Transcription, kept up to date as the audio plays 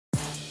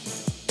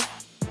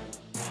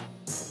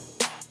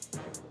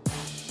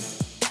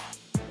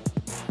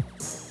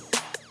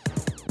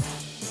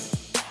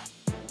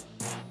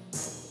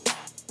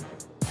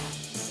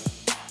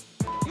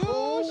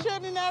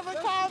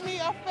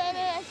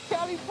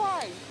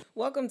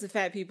Welcome to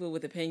Fat People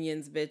with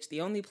Opinions, bitch.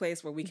 The only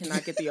place where we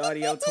cannot get the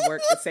audio to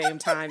work the same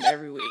time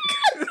every week.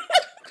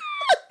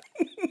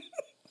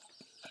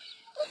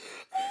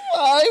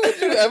 Why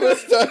would you ever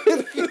start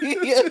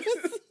the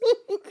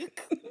episode?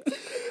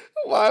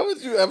 Why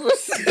would you ever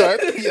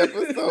start the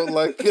episode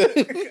like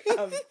that?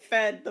 I'm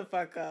fed the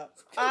fuck up.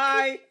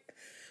 I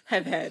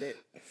have had it.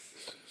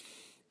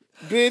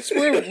 Bitch,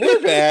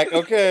 we're back,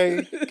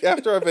 okay?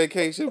 After our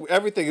vacation,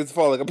 everything is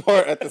falling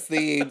apart at the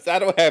seams. I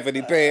don't have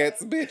any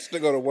pants, bitch, to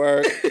go to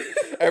work.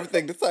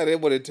 Everything decided it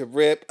wanted to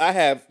rip. I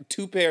have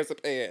 2 pairs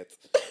of pants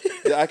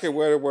that I can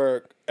wear to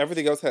work.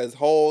 Everything else has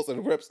holes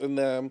and rips in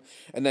them.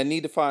 And I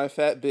need to find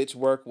fat bitch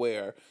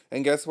workwear.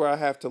 And guess where I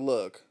have to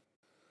look?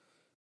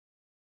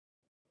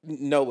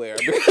 Nowhere.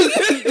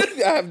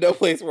 Because I have no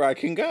place where I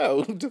can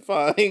go to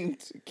find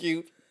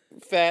cute,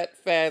 fat,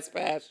 fast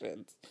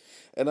fashions.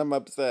 And I'm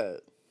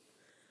upset.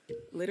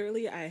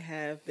 Literally, I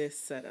have this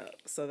set up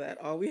so that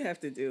all we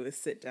have to do is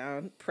sit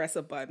down, press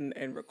a button,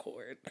 and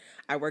record.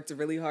 I worked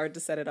really hard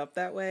to set it up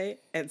that way,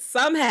 and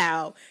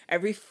somehow,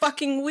 every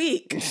fucking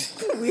week,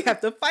 we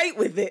have to fight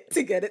with it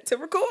to get it to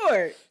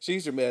record.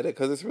 She's dramatic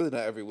because it's really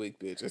not every week,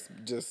 bitch. It's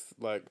just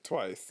like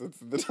twice. It's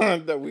the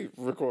time that we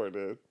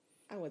recorded.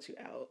 I want you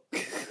out.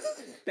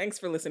 Thanks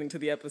for listening to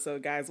the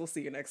episode, guys. We'll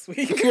see you next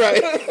week.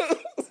 Right.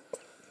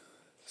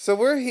 So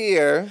we're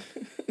here.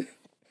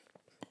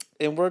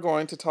 And we're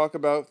going to talk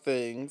about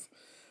things,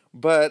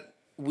 but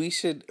we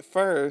should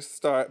first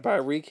start by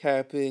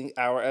recapping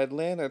our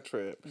Atlanta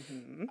trip.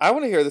 Mm-hmm. I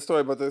want to hear the story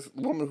about this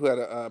woman who had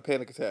a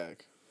panic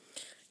attack.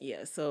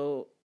 Yeah,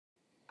 so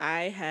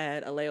I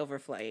had a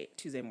layover flight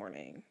Tuesday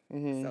morning.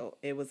 Mm-hmm. So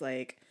it was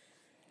like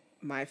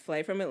my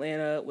flight from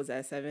Atlanta was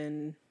at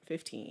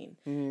 7:15,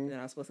 and then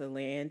I was supposed to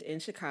land in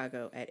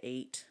Chicago at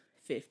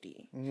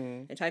 8:50.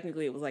 Mm-hmm. And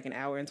technically it was like an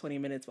hour and 20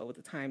 minutes, but with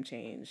the time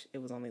change,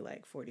 it was only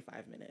like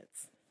 45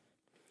 minutes.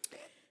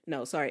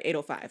 No, sorry,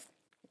 8:05.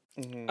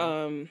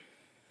 Mm-hmm.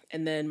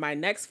 And then my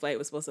next flight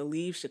was supposed to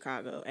leave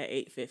Chicago at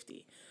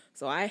 8:50.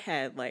 So I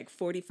had like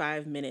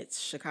 45 minutes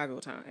Chicago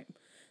time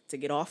to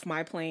get off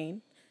my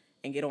plane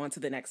and get on to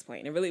the next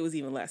plane. And really it was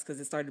even less because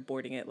it started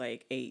boarding at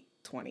like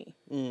 8:20.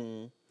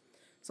 Mm-hmm.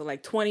 So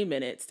like 20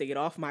 minutes to get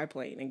off my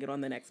plane and get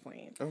on the next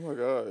plane. Oh my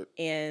God.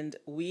 And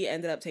we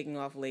ended up taking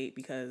off late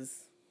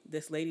because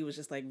this lady was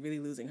just like really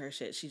losing her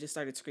shit. She just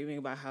started screaming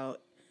about how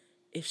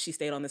if she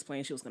stayed on this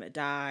plane, she was going to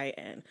die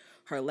and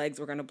her legs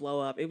were going to blow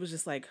up. It was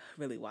just like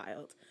really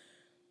wild.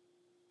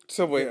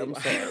 So wait, really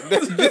I'm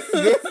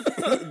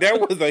sorry. There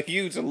was a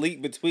huge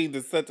leap between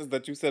the sentence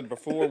that you said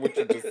before what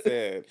you just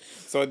said.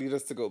 So I need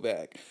us to go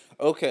back.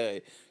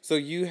 Okay, so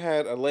you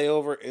had a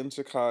layover in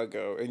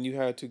Chicago and you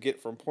had to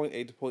get from point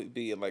A to point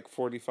B in like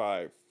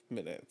 45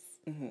 minutes.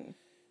 Mm-hmm.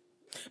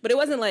 But it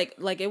wasn't like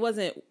it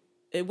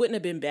wouldn't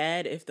have been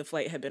bad if the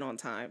flight had been on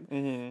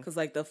time. Because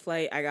like the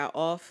flight, I got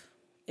off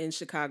in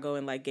Chicago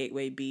in like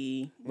Gateway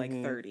B, like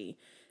 30.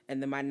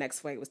 And then my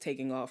next flight was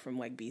taking off from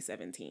like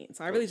B17.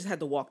 So I really just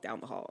had to walk down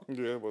the hall.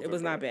 Yeah, it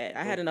was not bad.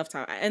 I had enough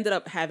time. I ended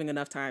up having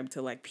enough time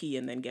to like pee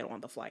and then get on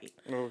the flight.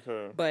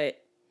 Okay.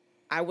 But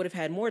I would have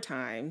had more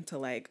time to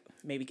like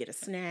maybe get a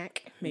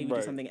snack, maybe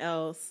do something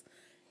else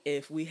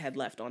if we had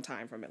left on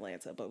time from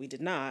Atlanta. But we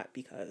did not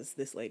because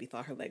this lady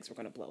thought her legs were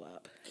going to blow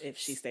up if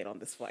she stayed on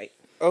this flight.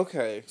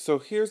 Okay. So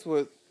here's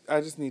what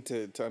I just need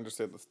to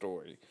understand the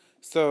story.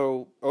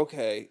 So,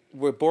 okay,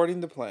 we're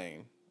boarding the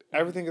plane.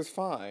 Everything is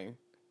fine.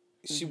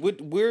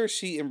 Where is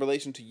she in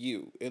relation to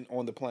you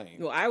on the plane?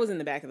 Well, I was in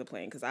the back of the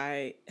plane because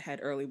I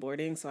had early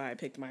boarding, so I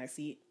picked my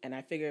seat. And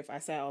I figured if I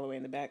sat all the way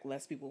in the back,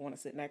 less people want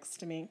to sit next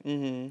to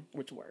me,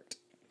 which worked.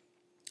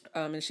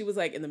 And she was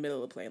like in the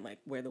middle of the plane, like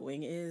where the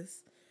wing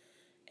is.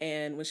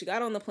 And when she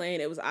got on the plane,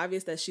 it was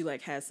obvious that she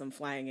like had some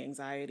flying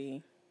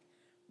anxiety.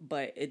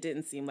 But it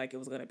didn't seem like it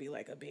was going to be,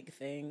 like, a big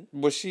thing.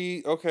 Was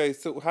she... Okay,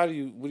 so what do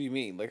you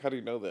mean? Like, how do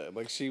you know that?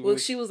 Like, she was... Well,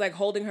 she was, like,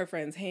 holding her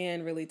friend's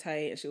hand really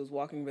tight, and she was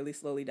walking really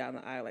slowly down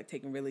the aisle, like,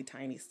 taking really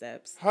tiny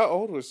steps. How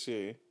old was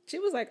she? She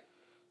was, like,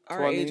 our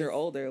 20s? Age or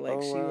older.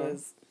 Like, she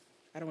was...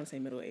 I don't want to say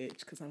middle age,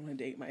 because I don't want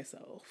to date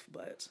myself,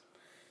 but...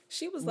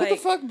 She was, what the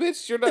fuck,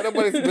 bitch? You're not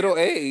nobody's middle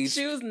age.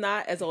 She was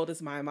not as old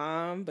as my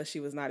mom, but she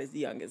was not as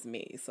young as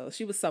me, so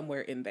she was somewhere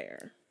in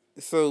there.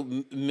 So,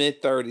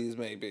 mid-30s,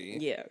 maybe.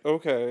 Yeah.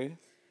 Okay.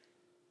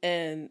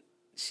 And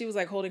she was,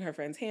 like, holding her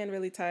friend's hand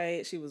really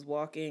tight. She was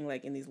walking,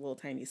 like, in these little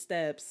tiny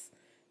steps.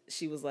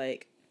 She was,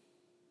 like,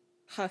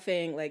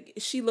 huffing. Like,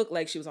 she looked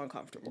like she was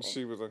uncomfortable.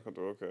 She was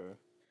uncomfortable, okay.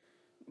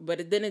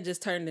 But then it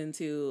just turned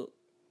into,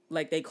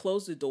 like, they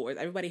closed the doors.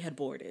 Everybody had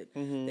boarded.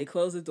 Mm-hmm. They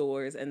closed the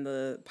doors, and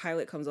the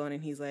pilot comes on,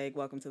 and he's like,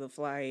 welcome to the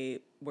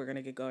flight. We're going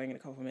to get going in a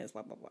couple minutes,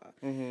 blah, blah, blah.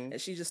 Mm-hmm. And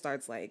she just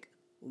starts, like,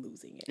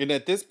 losing it. And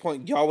at this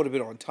point, y'all would have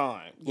been on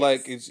time. Yes.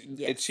 Like,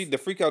 the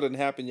freak out didn't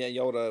happen yet.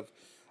 Y'all would have...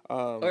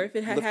 or if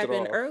it had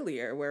happened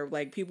earlier where,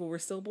 like, people were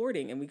still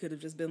boarding and we could have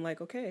just been like,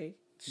 okay,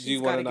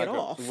 she's got to get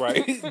off.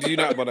 Right. Do you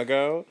not want to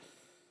go?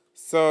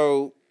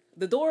 So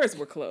The doors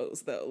were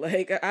closed though.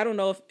 Like I don't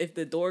know if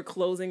the door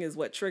closing is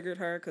what triggered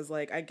her, because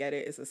like I get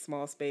it, it's a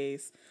small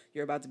space.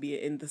 You're about to be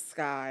in the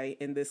sky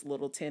in this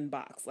little tin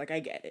box. Like I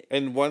get it.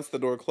 And once the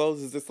door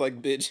closes, it's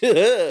like, bitch,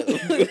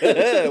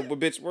 well,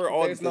 bitch, we're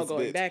on. There's no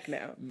going back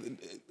now.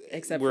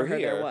 Except We're for her,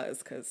 here. there was,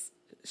 because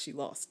she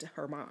lost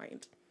her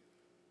mind.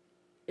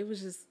 It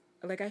was just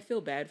like I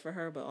feel bad for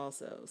her, but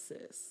also,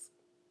 sis,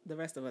 the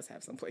rest of us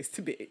have some place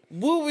to be.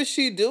 What was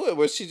she doing?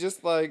 Was she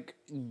just like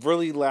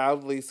really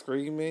loudly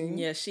screaming?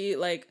 Yeah, she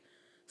like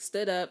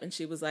stood up and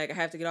she was like, I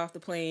have to get off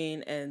the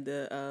plane. And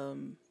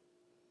the,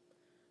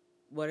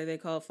 what are they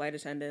called? Flight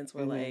attendants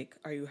were like,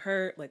 are you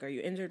hurt? Like, are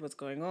you injured? What's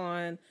going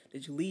on?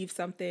 Did you leave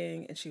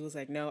something? And she was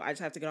like, no, I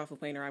just have to get off the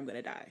plane or I'm going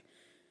to die.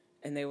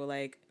 And they were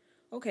like,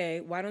 okay,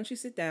 why don't you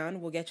sit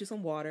down? We'll get you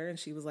some water. And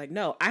she was like,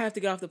 no, I have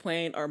to get off the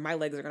plane or my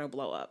legs are going to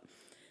blow up.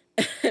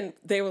 And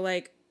they were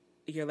like,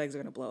 your legs are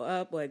going to blow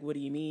up? Like, what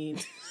do you mean?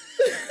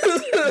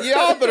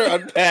 Y'all better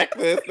unpack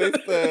this. They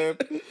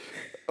said,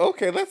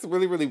 okay, let's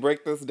really, really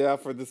break this down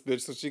for this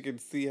bitch so she can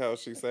see how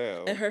she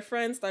sounds. And her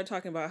friends started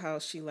talking about how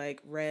she,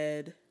 like,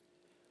 read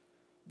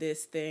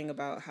this thing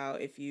about how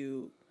if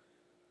you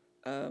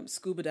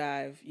scuba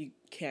dive, you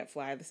can't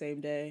fly the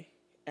same day.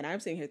 And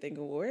I'm sitting here thinking,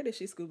 well, where did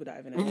she scuba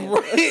dive in Atlanta?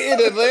 Right in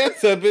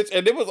Atlanta, bitch.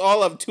 And it was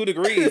all up 2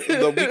 degrees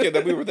the weekend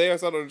that we were there,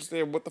 so I don't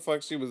understand what the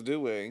fuck she was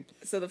doing.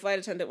 So the flight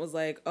attendant was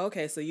like,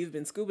 okay, so you've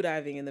been scuba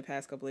diving in the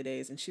past couple of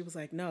days. And she was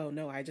like,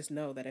 no, I just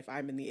know that if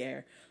I'm in the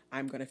air,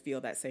 I'm going to feel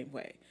that same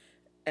way.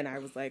 And I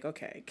was like,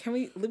 okay,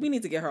 we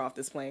need to get her off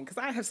this plane because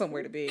I have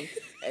somewhere to be.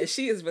 And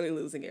she is really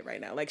losing it right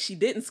now. Like, she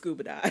didn't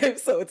scuba dive,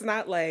 so it's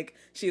not like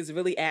she is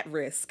really at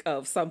risk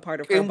of some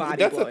part of her body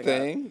That's blowing a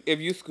thing. up. If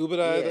you scuba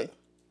dive... Yeah.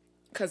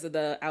 Because of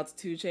the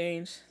altitude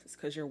change, it's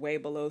because you're way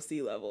below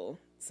sea level.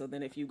 So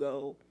then if you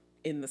go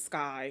in the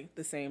sky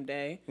the same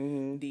day,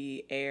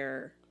 the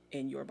air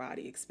in your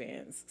body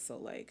expands. So,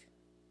 like,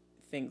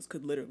 things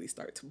could literally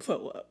start to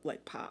blow up,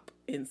 like pop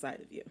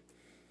inside of you.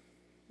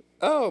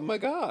 Oh, my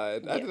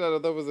God. Yeah. I did not know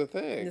that was a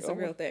thing. It's a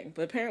real thing.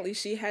 But apparently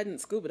she hadn't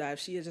scuba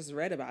dived. She had just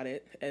read about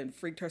it and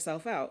freaked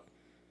herself out.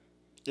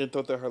 And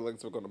thought that her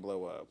legs were going to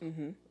blow up.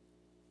 Mm-hmm.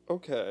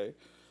 Okay.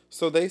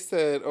 So they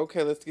said,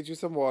 okay, let's get you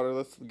some water.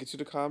 Let's get you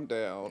to calm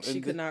down.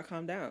 She could not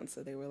calm down.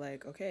 So they were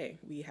like, okay,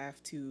 we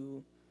have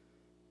to...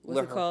 What's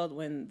it called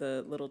when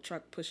the little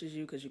truck pushes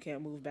you because you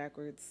can't move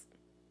backwards?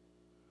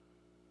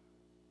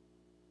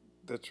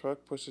 The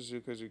truck pushes you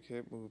because you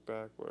can't move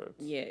backwards.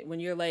 Yeah, when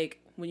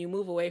you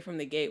move away from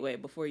the gateway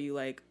before you,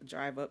 like,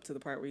 drive up to the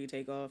part where you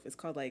take off, it's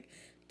called, like,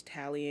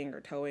 tallying or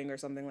towing or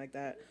something like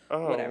that.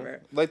 Oh,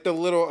 whatever. Like the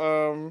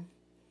little,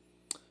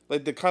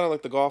 like the kind of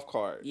like the golf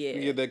cart.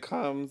 Yeah. That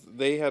comes,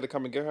 they had to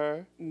come and get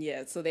her?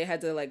 Yeah, so they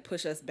had to, like,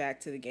 push us back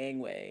to the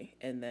gangway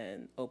and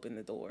then open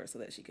the door so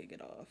that she could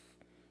get off.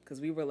 Because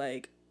we were,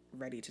 like,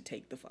 ready to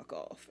take the fuck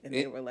off. And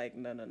they were like,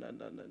 no.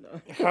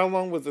 How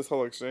long was this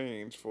whole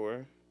exchange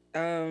for?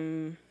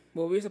 Well,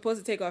 we were supposed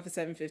to take off at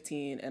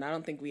 7:15, and I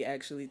don't think we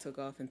actually took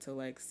off until,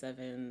 like,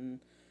 7...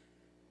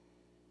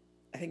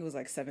 I think it was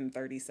like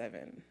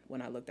 7:37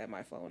 when I looked at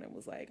my phone and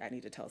was like, I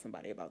need to tell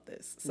somebody about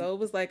this. So it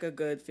was like a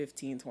good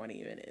 15,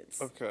 20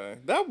 minutes. Okay.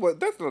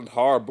 That's not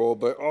horrible,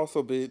 but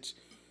also, bitch.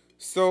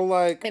 So,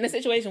 like... In a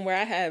situation where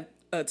I have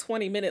a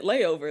 20-minute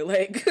layover,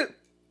 like,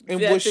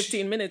 and that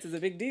 15 minutes is a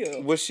big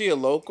deal. Was she a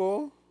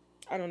local?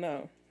 I don't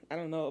know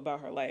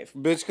about her life.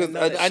 Bitch, because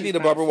I need a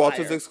Barbara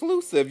Walters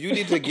exclusive. You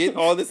need to get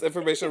all this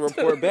information and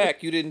report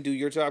back. You didn't do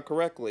your job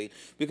correctly.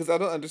 Because I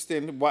don't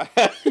understand why...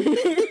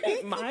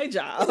 My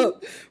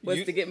job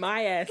was to get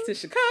my ass to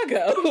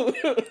Chicago.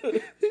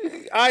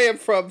 I am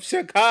from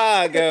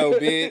Chicago,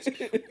 bitch.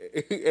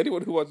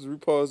 Anyone who watches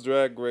RuPaul's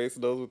Drag Race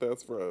knows what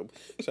that's from.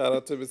 Shout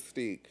out to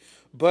Mystique.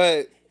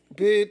 But,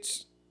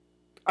 bitch,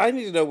 I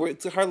need to know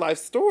her life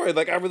story.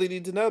 Like, I really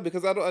need to know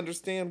because I don't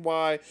understand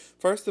why.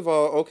 First of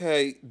all,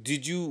 okay,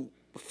 did you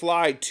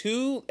fly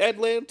to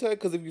Atlanta?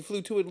 Because if you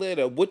flew to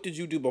Atlanta, what did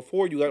you do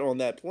before you got on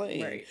that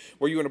plane? Right.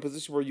 Were you in a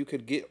position where you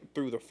could get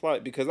through the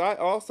flight? Because I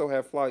also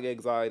have flying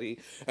anxiety,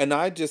 and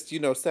I just,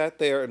 sat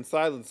there in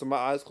silence and my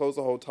eyes closed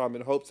the whole time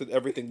in hopes that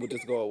everything would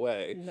just go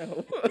away.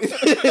 No.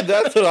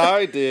 That's what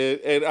I did,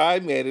 and I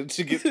managed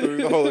to get through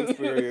the whole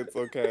experience,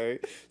 okay?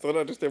 So I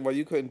don't understand why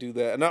you couldn't do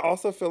that. And I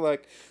also feel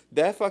like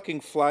that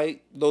fucking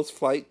flight, those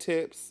flight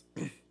tips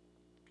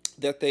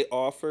that they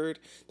offered,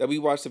 that we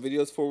watched the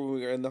videos for when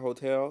we were in the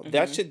hotel,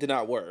 that shit did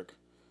not work.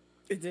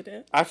 It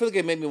didn't? I feel like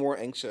it made me more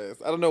anxious.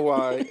 I don't know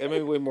why. It made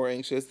me way more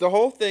anxious.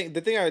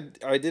 The thing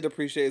I did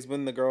appreciate is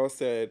when the girl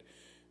said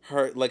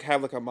her, like,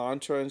 have like a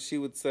mantra, and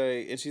she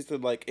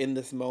said, like, in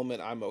this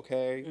moment, I'm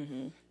okay.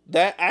 Mm-hmm.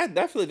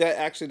 I feel like that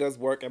actually does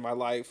work in my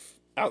life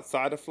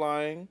outside of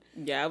flying.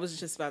 Yeah, I was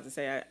just about to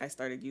say I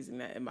started using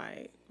that in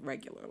my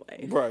regular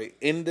life. Right.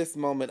 In this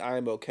moment, I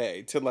am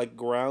okay. To, like,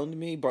 ground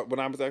me. But when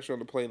I was actually on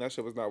the plane, that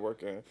shit was not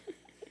working.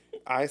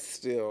 I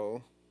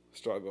still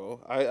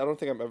struggle. I don't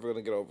think I'm ever going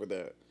to get over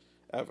that.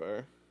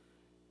 Ever.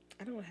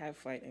 I don't have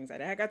flight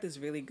anxiety. I got this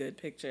really good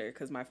picture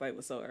because my flight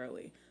was so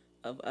early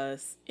of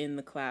us in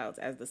the clouds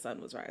as the sun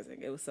was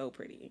rising. It was so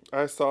pretty.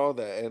 I saw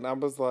that and I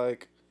was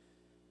like,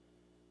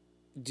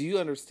 do you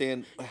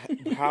understand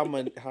how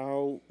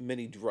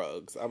many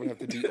drugs I would have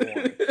to be on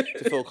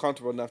to feel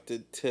comfortable enough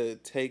to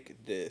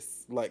take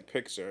this like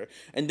picture?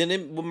 And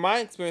then my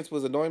experience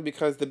was annoying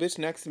because the bitch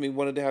next to me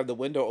wanted to have the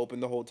window open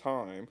the whole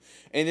time,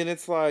 and then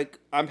it's like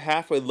I'm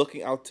halfway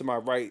looking out to my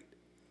right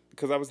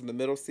because I was in the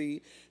middle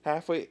seat,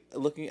 halfway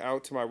looking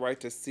out to my right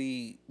to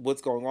see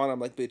what's going on. I'm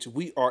like, bitch,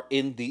 we are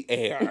in the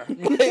air,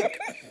 like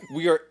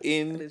we are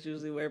That is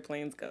usually where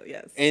planes go.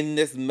 Yes. in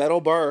this metal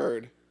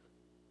bird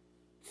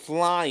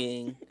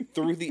flying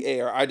through the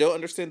air. I don't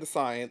understand the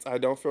science. I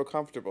don't feel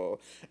comfortable.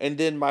 And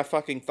then my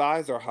fucking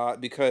thighs are hot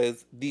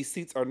because these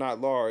seats are not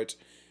large.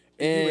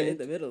 And you were in And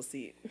the middle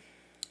seat.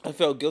 I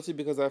felt guilty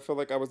because I felt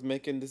like I was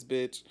making this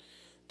bitch,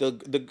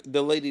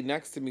 the lady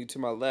next to me to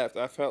my left,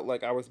 I felt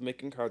like I was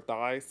making her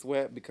thighs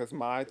sweat because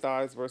my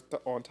thighs were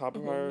on top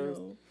of hers.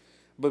 No.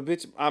 But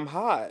bitch, I'm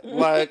hot.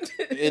 Like,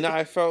 and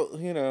I felt,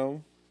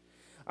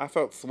 I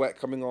felt sweat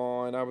coming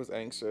on. I was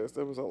anxious.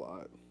 It was a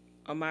lot.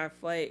 On my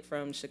flight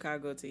from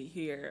Chicago to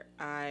here,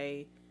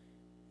 I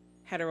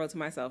had a row to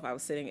myself. I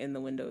was sitting in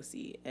the window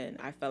seat and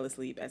I fell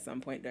asleep at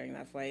some point during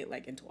that flight,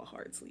 like into a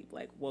hard sleep,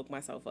 like woke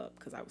myself up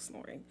because I was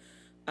snoring.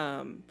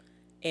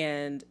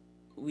 And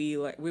we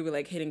were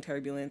like hitting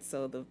turbulence.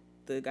 So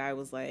the guy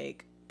was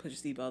like, put your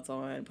seatbelts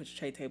on, put your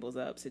tray tables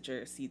up, sit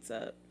your seats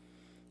up.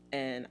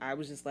 And I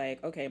was just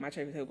like, okay, my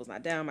tray table's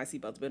not down, my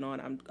seatbelt's been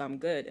on, I'm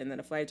good. And then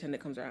a flight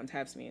attendant comes around,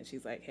 taps me, and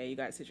she's like, hey, you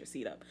gotta sit your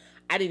seat up.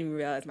 I didn't even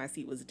realize my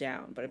seat was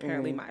down, but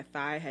apparently my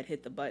thigh had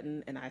hit the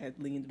button and I had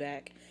leaned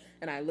back.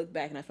 And I looked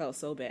back and I felt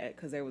so bad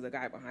because there was a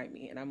guy behind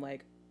me, and I'm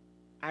like,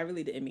 I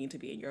really didn't mean to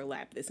be in your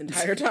lap this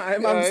entire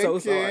time. I'm so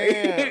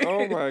sorry.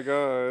 Oh my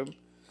God.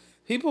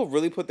 People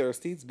really put their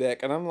seats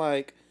back, and I'm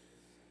like,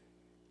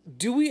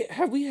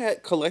 have we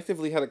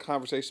collectively had a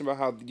conversation about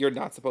how you're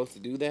not supposed to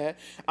do that?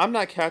 I'm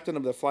not captain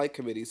of the flight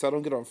committee, so I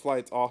don't get on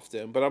flights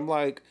often, but I'm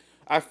like,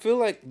 I feel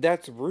like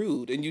that's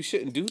rude and you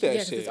shouldn't do that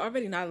Yeah, shit. it's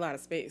already not a lot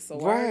of space, so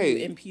why are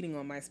you impeding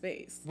on my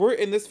space? We're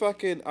in this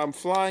fucking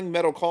flying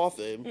metal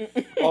coffin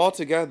all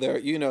together,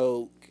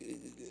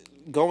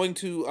 going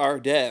to our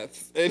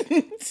deaths. And,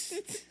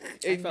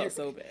 I felt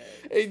so bad.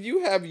 And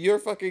you have your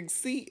fucking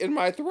seat in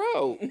my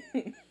throat.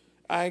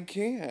 I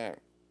can't.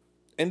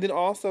 And then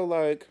also,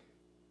 like,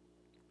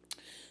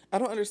 I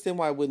don't understand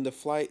why when the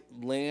flight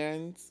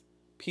lands,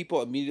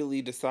 people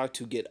immediately decide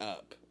to get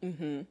up.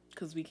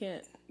 Because we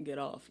can't get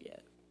off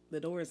yet.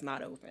 The door is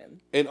not open.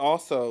 And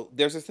also,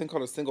 there's this thing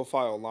called a single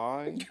file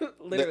line.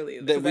 Literally.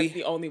 That's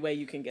the only way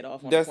you can get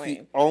off on a plane. That's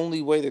the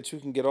only way that you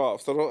can get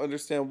off. So I don't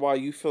understand why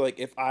you feel like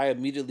if I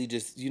immediately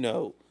just,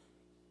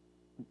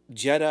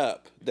 jet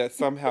up, that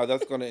somehow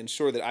that's going to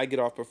ensure that I get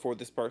off before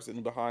this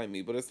person behind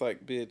me. But it's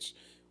like, bitch,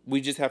 we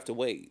just have to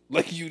wait.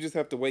 Like, you just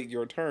have to wait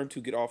your turn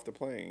to get off the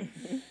plane.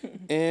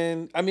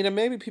 And, I mean,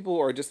 maybe people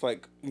are just,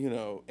 like,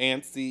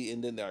 antsy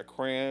and then they're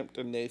cramped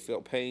and they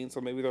feel pain. So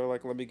maybe they're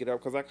like, let me get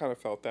up. Because I kind of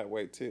felt that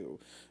way, too.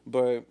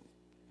 And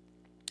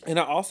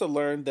I also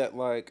learned that,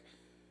 like,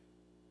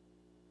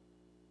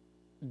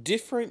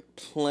 different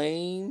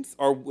planes,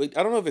 or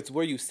I don't know if it's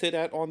where you sit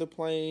at on the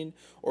plane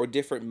or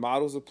different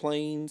models of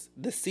planes,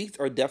 the seats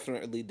are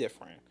definitely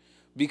different.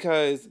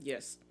 Because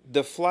yes,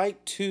 the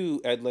flight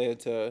to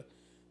Atlanta,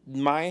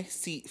 my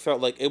seat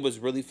felt like it was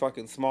really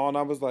fucking small, and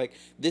I was like,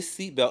 this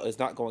seatbelt is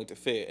not going to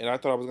fit. And I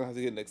thought I was going to have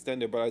to get an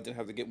extender, but I didn't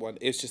have to get one.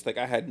 It's just like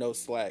I had no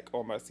slack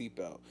on my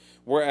seatbelt.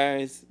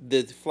 Whereas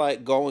the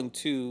flight going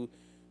to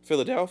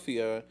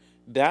Philadelphia,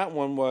 that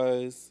one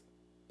was,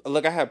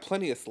 like, I had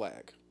plenty of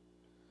slack.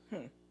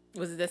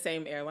 Was it the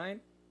same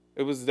airline?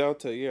 It was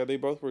Delta. Yeah, they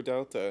both were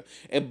Delta.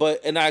 And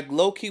I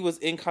low-key was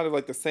in kind of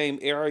like the same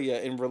area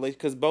in relation,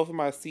 because both of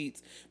my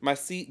seat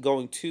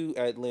going to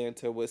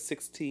Atlanta was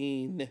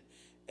 16A,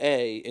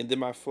 and then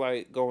my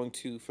flight going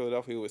to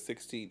Philadelphia was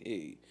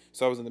 16E.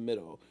 So I was in the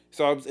middle.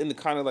 So I was in the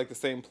kind of like the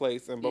same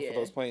place in both of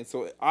those planes.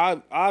 So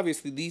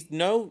obviously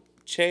no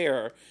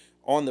chair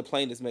on the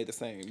plane is made the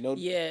same. No.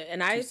 Yeah,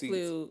 and I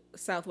flew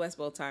Southwest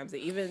both times.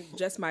 Even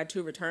just my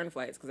 2 return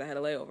flights, because I had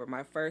a layover.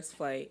 My first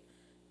flight,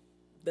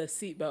 the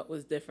seatbelt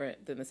was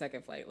different than the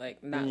second flight.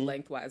 Like, not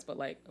lengthwise, but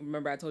like,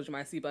 remember I told you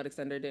my seatbelt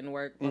extender didn't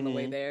work on the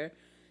way there?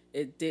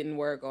 It didn't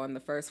work on the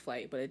first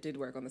flight, but it did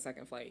work on the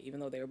second flight, even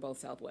though they were both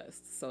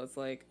Southwest. So it's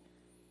like,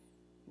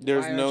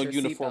 there's no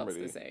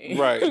uniformity.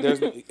 Right.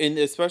 And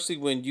especially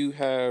when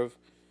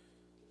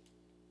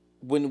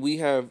we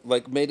have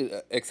like made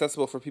it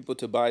accessible for people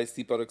to buy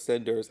seatbelt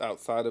extenders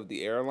outside of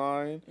the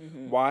airline,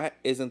 why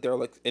isn't there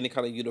like any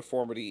kind of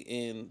uniformity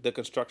in the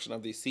construction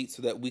of these seats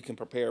so that we can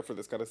prepare for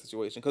this kind of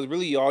situation? Because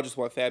really, y'all just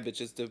want fat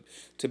bitches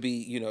to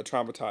be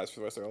traumatized for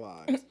the rest of their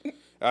lives.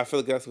 I feel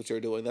like that's what you're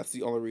doing. That's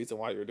the only reason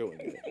why you're doing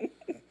it.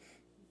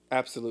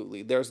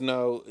 Absolutely.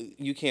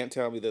 You can't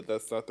tell me that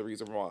that's not the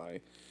reason why.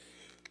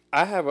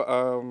 I have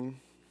a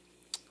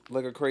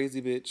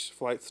crazy bitch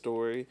flight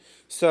story.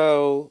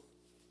 So,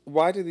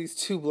 why did these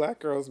 2 black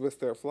girls miss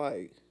their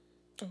flight?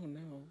 Oh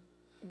no.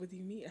 What do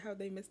you mean? How'd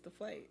they miss the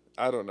flight?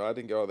 I don't know. I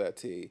didn't get all that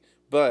tea.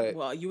 But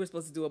well, you were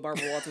supposed to do a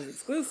Barbara Walters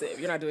exclusive.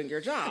 You're not doing your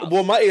job.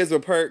 well, my ears were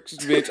perked,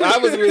 bitch. I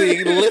was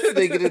really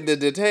listening to the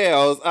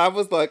details. I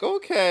was like,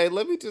 okay,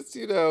 let me just,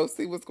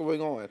 see what's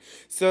going on.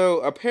 So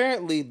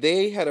apparently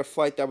they had a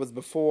flight that was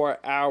before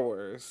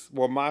ours.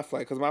 Well, my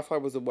flight, because my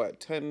flight was at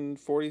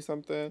 10:40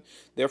 something.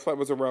 Their flight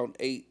was around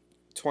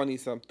 8:20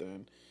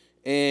 something.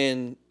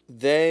 And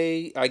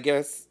they, I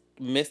guess,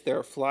 missed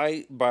their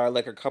flight by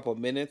like a couple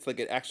minutes. Like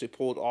it actually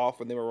pulled off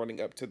when they were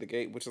running up to the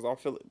gate, which is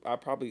I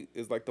probably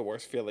is like the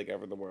worst feeling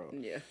ever in the world.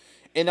 Yeah.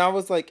 And I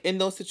was like, in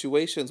those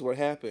situations, what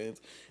happens?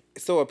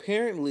 So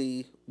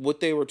apparently, what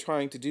they were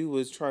trying to do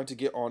was trying to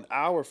get on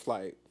our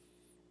flight,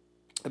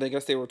 and I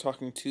guess they were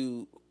talking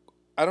to,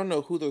 I don't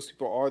know who those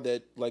people are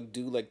that like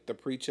do like the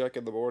pre-check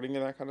and the boarding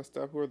and that kind of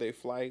stuff. Who are they?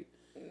 Flight?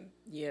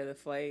 Yeah, the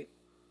flight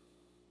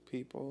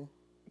people.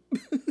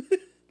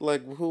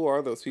 Like, who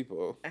are those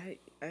people?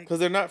 Because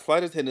I they're not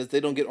flight attendants. They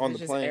don't get on the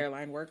just plane.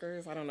 Airline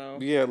workers. I don't know.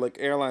 Yeah, like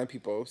airline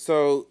people.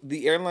 So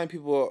the airline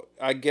people,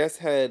 I guess,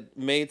 had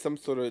made some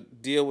sort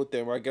of deal with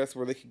them, or I guess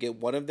where they could get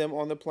one of them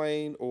on the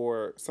plane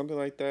or something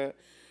like that.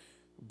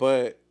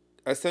 But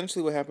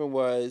essentially what happened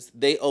was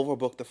they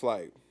overbooked the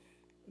flight.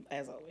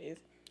 As always.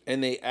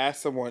 And they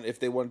asked someone if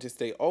they wanted to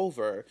stay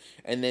over,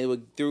 and they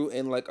would threw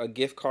in like a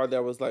gift card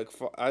that was like,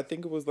 I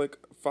think it was like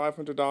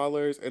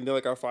 $500, and then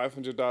like a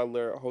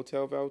 $500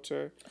 hotel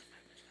voucher.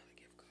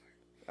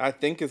 I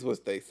think is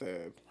what they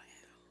said. Wow.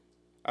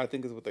 I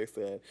think is what they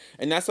said,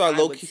 and that's why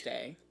I would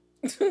stay.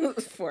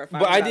 For a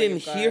but I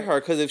didn't hear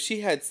her, because if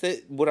she had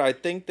said what I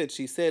think that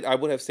she said, I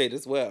would have said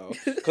as well.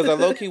 Because I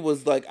low-key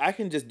was like, I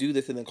can just do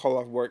this and then call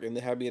off work and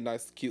then have me a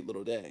nice, cute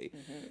little day.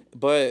 Mm-hmm.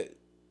 But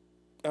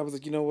I was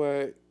like, you know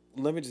what?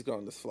 Let me just go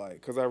on this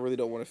flight, because I really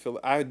don't want to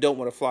I don't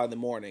want to fly in the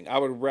morning. I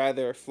would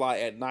rather fly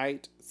at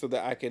night so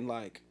that I can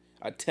like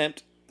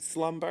attempt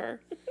slumber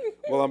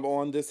while I'm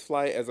on this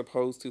flight, as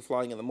opposed to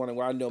flying in the morning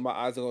where I know my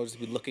eyes are going to just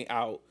be looking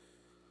out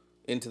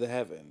into the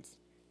heavens.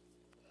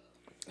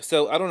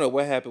 So I don't know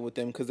what happened with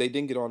them, because they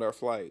didn't get on our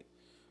flight.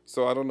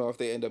 So I don't know if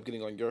they end up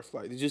getting on your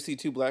flight. Did you see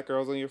 2 black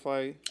girls on your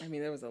flight? I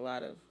mean, there was a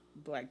lot of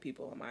black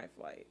people on my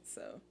flight,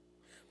 so.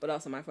 But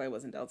also, my flight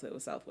wasn't Delta; it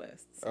was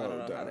Southwest. So I don't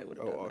know how they would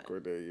have done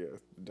awkward that. there, yeah,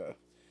 duh.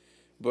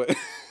 But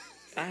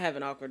I have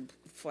an awkward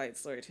flight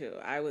story too.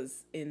 I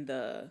was in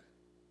the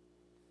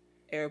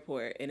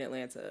airport in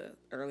Atlanta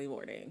early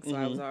morning, so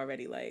I was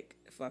already like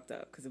fucked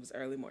up because it was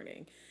early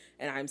morning,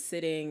 and I'm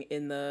sitting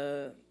in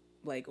the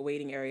like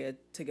waiting area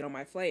to get on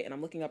my flight, and I'm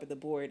looking up at the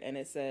board, and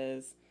it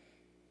says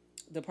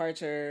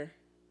departure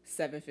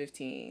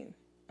 7:15,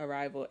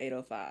 arrival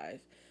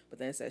 8:05. But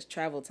then it says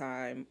travel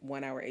time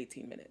 1 hour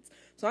 18 minutes.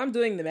 So I'm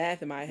doing the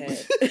math in my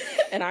head,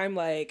 and I'm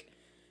like,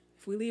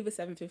 if we leave at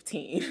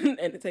 7:15 and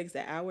it takes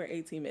an hour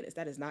 18 minutes,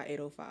 that is not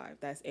 8:05.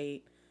 That's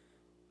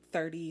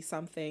 8:30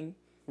 something.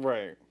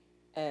 Right.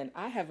 And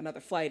I have another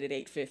flight at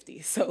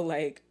 8:50. So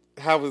like,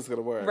 how is this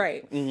gonna work?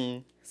 Right.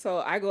 Mm-hmm. So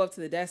I go up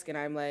to the desk and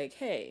I'm like,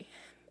 hey,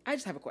 I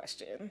just have a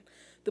question.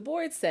 The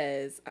board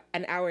says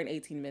an hour and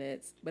 18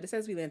 minutes, but it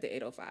says we land at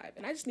 8:05.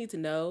 And I just need to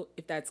know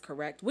if that's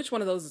correct. Which one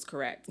of those is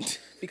correct?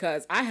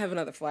 Because I have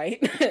another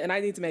flight and I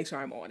need to make sure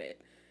I'm on it.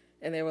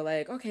 And they were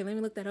like, okay, let me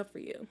look that up for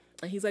you.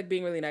 And he's like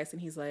being really nice.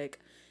 And he's like,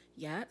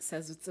 yeah, it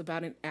says it's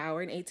about an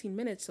hour and 18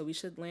 minutes. So we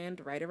should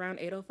land right around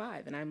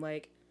 8:05. And I'm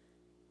like,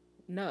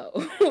 no,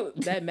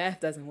 that math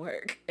doesn't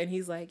work. And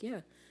he's like,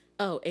 yeah.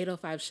 Oh,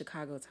 8:05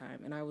 Chicago time.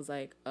 And I was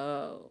like,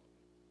 oh,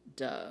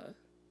 duh.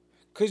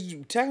 Because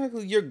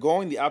technically you're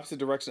going the opposite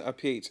direction of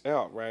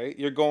PHL, right?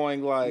 You're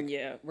going like...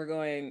 Yeah, we're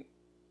going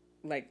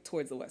like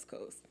towards the West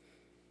Coast.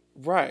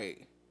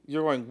 Right.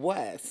 You're going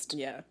west.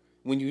 Yeah.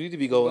 When you need to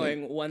be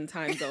going... one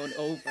time zone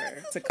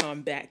over to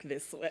come back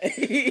this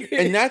way.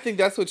 And I think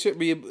that's what tripped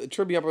me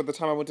up at the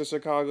time I went to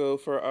Chicago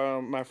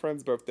for my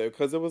friend's birthday.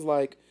 Because it was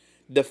like...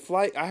 The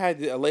flight, I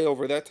had a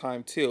layover that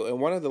time too, and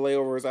one of the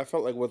layovers I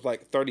felt like was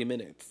like 30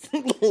 minutes.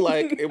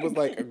 Like, it was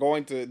like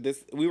going to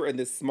this, we were in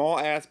this small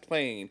ass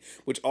plane,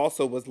 which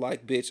also was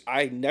like, bitch,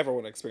 I never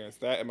want to experience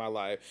that in my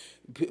life.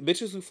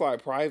 Bitches who fly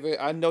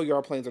private, I know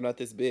your planes are not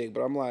this big,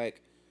 but I'm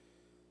like,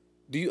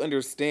 do you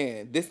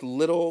understand? This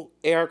little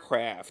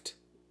aircraft,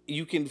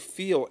 you can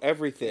feel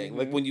everything. Mm-hmm.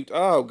 Like when you,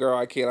 oh girl,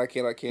 I can't,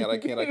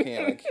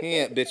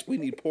 bitch, we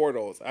need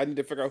portals. I need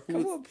to figure out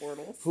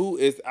who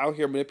is out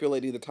here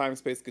manipulating the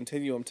time-space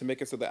continuum to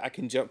make it so that I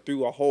can jump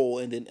through a hole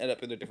and then end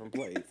up in a different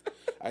place.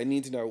 I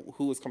need to know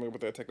who is coming up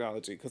with that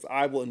technology, because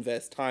I will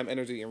invest time,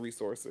 energy, and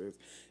resources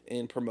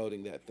in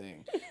promoting that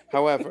thing.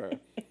 However,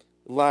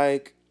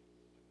 like,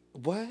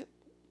 what?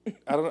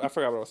 I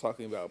forgot what I was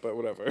talking about, but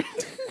whatever.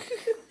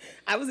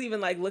 I was even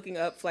like looking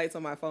up flights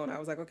on my phone. I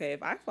was like, okay,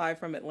 if I fly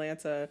from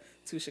Atlanta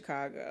to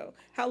Chicago,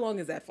 how long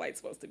is that flight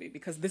supposed to be?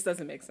 Because this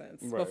doesn't make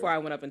sense. Right. Before I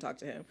went up and talked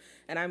to him.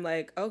 And I'm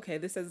like, okay,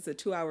 this says it's a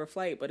 2-hour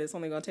flight, but it's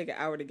only going to take an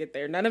hour to get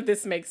there. None of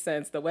this makes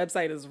sense. The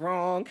website is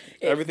wrong.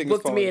 Everything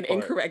booked me an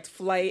incorrect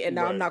flight, and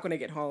now I'm not going to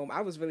get home.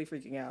 I was really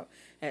freaking out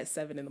at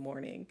 7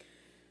 a.m. It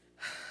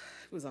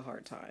was a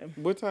hard time.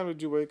 What time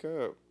did you wake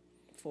up?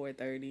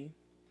 4:30.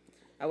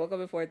 I woke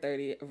up at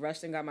 4:30,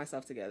 rushed and got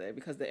myself together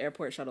because the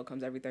airport shuttle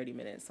comes every 30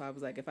 minutes. So I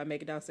was like, if I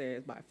make it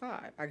downstairs by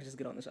 5, I can just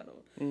get on the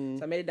shuttle. So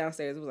I made it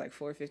downstairs. It was like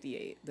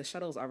 4:58. The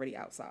shuttle's already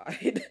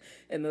outside.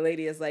 And the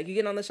lady is like, you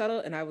getting on the shuttle?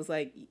 And I was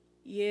like,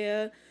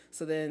 yeah.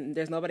 So then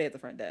there's nobody at the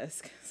front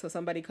desk. So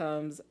somebody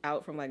comes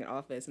out from like an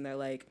office and they're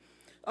like,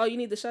 oh, you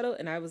need the shuttle?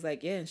 And I was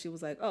like, yeah. And she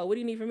was like, oh, what do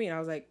you need from me? And I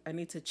was like, I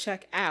need to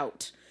check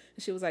out.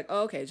 And she was like,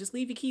 oh, okay, just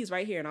leave your keys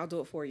right here and I'll do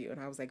it for you. And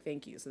I was like,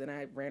 thank you. So then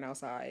I ran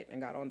outside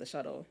and got on the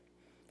shuttle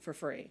for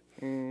free.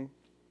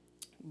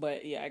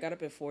 But yeah, I got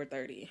up at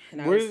 4:30.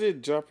 Where did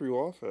it drop you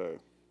off at?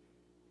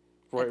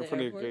 Right in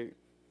front airport? of your gate?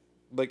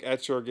 Like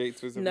at your gate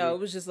specifically? No, it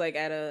was just like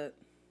at an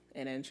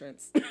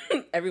entrance.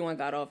 Everyone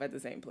got off at the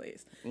same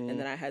place. And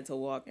then I had to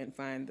walk and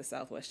find the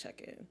Southwest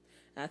check-in.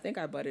 And I think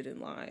I butted in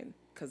line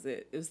because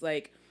it was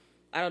like,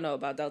 I don't know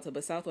about Delta,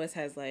 but Southwest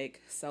has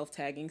like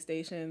self-tagging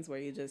stations where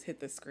you just hit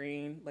the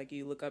screen, like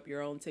you look up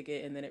your own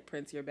ticket and then it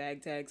prints your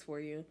bag tags for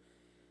you.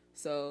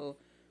 So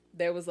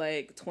there was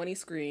like 20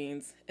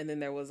 screens and then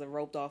there was a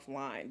roped off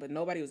line, but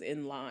nobody was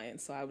in line.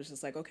 So I was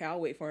just like, okay, I'll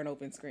wait for an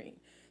open screen.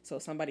 So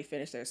somebody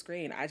finished their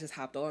screen. I just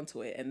hopped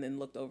onto it and then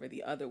looked over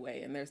the other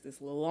way. And there's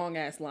this long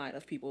ass line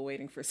of people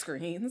waiting for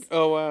screens.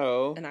 Oh,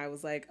 wow. And I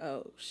was like,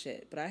 oh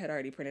shit. But I had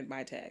already printed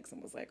my tags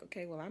and was like,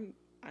 okay, well,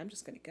 I'm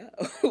just going to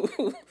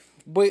go.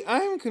 Wait,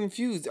 I am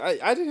confused.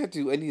 I didn't have to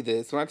do any of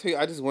this. When I tell you,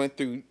 I just went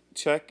through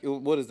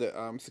what is it?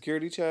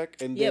 Security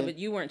check? And yeah, then, but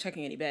you weren't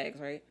checking any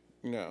bags, right?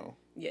 No.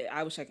 Yeah,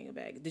 I was checking a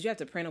bag. Did you have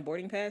to print a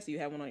boarding pass or you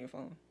had one on your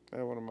phone? I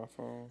had one on my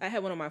phone. I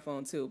had one on my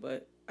phone too,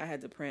 but I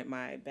had to print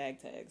my bag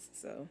tags,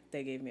 so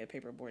they gave me a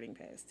paper boarding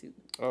pass too.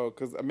 Oh,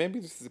 because maybe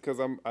this is because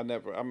I'm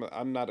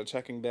not a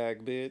checking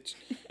bag bitch.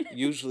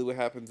 Usually, what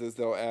happens is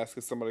they'll ask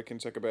if somebody can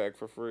check a bag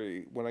for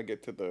free. When I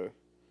get to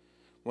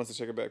once they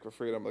check a bag for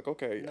free, I'm like,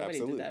 okay, Nobody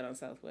absolutely. did that on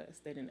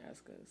Southwest. They didn't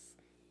ask us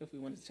if we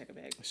wanted to check a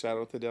bag. Shout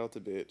out to Delta,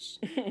 bitch.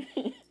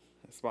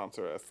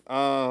 Sponsor us.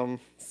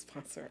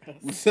 Sponsor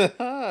us,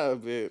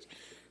 bitch.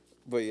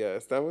 But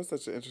yes, that was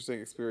such an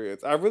interesting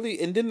experience.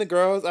 And then the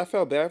girls, I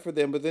felt bad for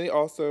them, but then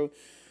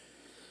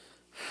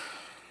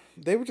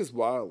they were just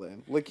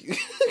wilding.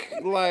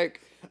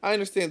 Like I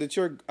understand that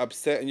you're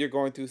upset and you're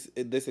going through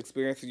this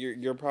experience and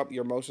your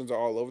emotions are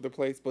all over the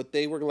place, but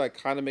they were like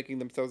kind of making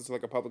themselves into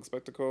like a public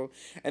spectacle,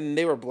 and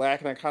they were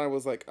black, and I kind of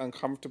was like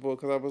uncomfortable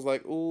because I was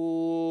like,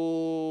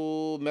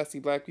 ooh, messy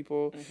black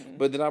people.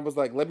 But then I was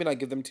like, let me not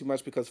give them too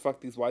much because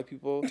fuck these white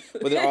people.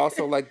 But then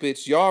also like,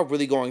 bitch, y'all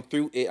really going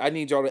through it. I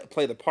need y'all to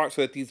play the part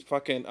so that these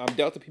fucking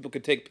Delta people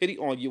could take pity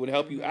on you and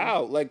help you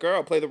out. Like,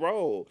 girl, play the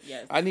role.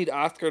 Yes. I need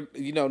Oscar,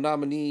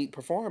 nominee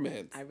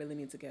performance. I really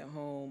need to get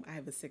home. I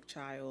have a sick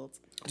child.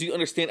 Do you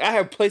understand? I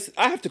have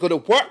to go to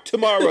work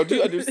tomorrow. Do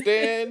you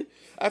understand?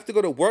 I have to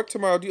go to work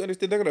tomorrow. Do you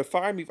understand? They're going to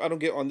fire me if I don't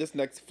get on this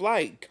next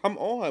flight. Come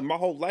on. My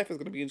whole life is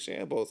going to be in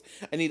shambles.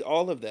 I need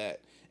all of that.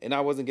 And I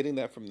wasn't getting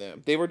that from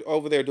them. They were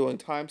over there doing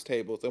times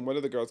tables, and one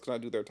of the girls could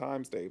not do their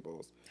times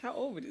tables. How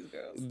old were these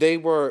girls? They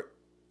were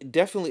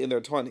definitely in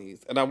their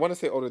 20s, and I want to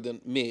say older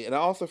than me. And I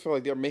also feel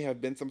like there may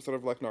have been some sort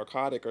of like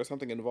narcotic or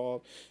something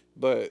involved,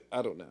 but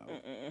I don't know.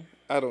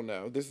 I don't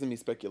know. This is me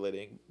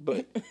speculating,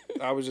 but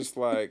I was just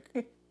like,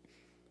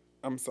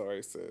 I'm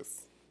sorry,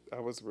 sis.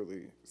 I was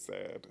really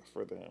sad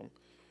for them.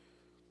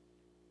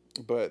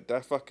 But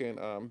that fucking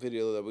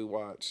video that we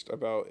watched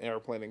about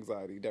airplane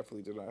anxiety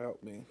definitely did not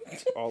help me,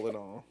 all in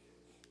all.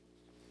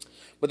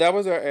 But that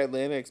was our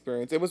Atlanta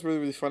experience. It was really,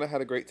 really fun. I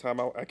had a great time.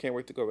 I can't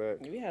wait to go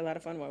back. We had a lot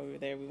of fun while we were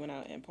there. We went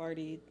out and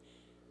partied.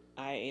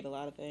 I ate a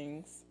lot of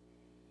things.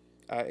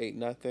 I ate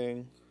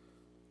nothing.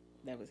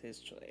 That was his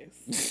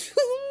choice.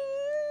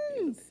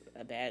 It was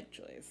a bad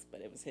choice, but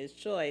it was his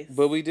choice.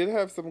 But we did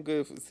have some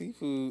good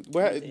seafood.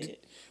 What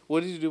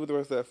did you do with the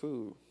rest of that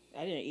food?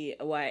 I didn't eat.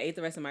 Well, I ate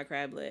the rest of my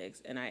crab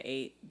legs, and I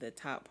ate the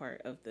top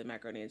part of the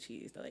macaroni and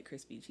cheese, the like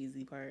crispy,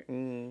 cheesy part.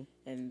 And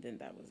then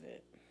that was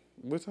it.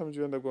 What time did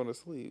you end up going to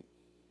sleep?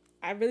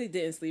 I really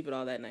didn't sleep at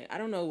all that night. I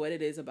don't know what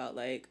it is about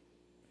like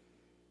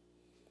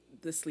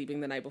the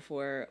sleeping the night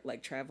before,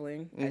 like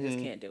traveling. I just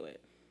can't do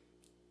it.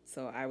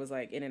 So I was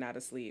like in and out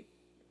of sleep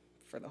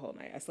for the whole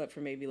night. I slept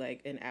for maybe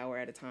like an hour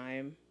at a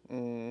time,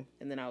 and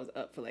then I was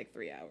up for like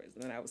 3 hours,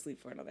 and then I would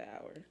sleep for another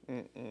hour.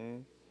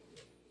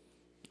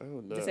 Oh,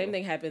 no. The same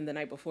thing happened the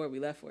night before we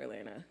left for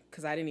Atlanta,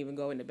 because I didn't even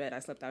go into bed. I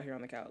slept out here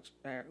on the couch.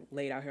 I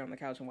laid out here on the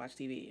couch and watched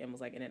TV and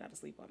was like in and out of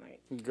sleep all night.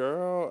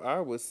 Girl,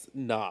 I was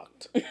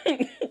knocked.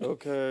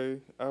 Okay?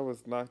 I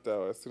was knocked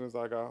out as soon as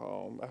I got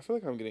home. I feel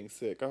like I'm getting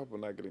sick. I hope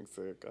I'm not getting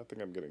sick. I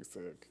think I'm getting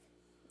sick.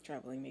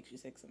 Traveling makes you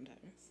sick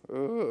sometimes.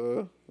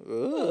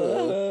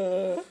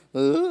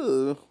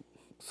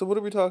 So what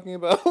are we talking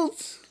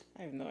about?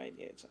 I have no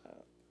idea,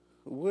 child.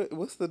 What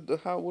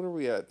are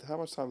we at? How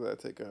much time did that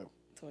take up?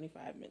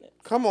 25 minutes.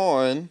 Come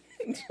on.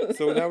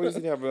 So now we just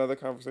need to have another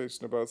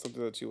conversation about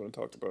something that you want to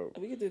talk about.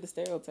 We could do the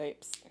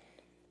stereotypes.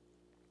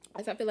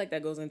 I feel like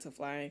that goes into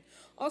flying.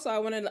 Also, I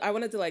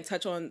wanted to like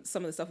touch on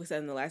some of the stuff we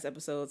said in the last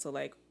episode. So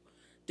like,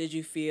 did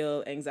you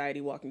feel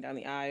anxiety walking down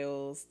the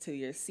aisles to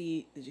your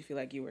seat? Did you feel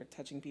like you were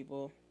touching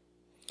people?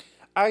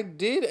 I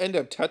did end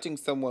up touching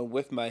someone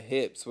with my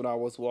hips when I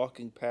was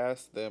walking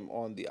past them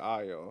on the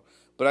aisle,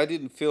 but I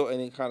didn't feel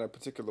any kind of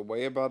particular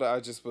way about it. I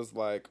just was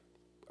like,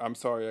 I'm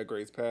sorry I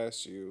grazed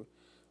past you.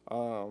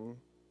 Um,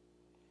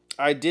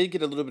 I did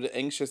get a little bit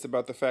anxious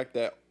about the fact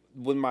that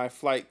when my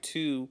flight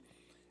to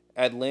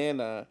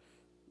Atlanta,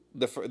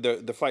 the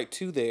flight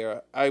to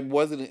there, I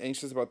wasn't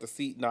anxious about the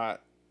seatbelt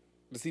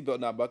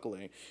not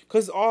buckling.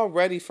 Because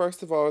already,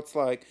 first of all, it's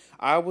like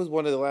I was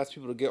one of the last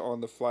people to get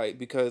on the flight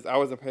because I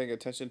wasn't paying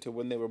attention to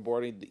when they were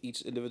boarding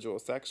each individual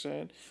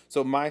section.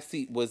 So my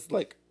seat was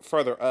like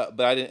further up,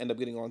 but I didn't end up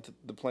getting onto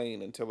the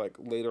plane until like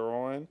later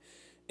on.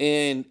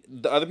 And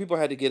the other people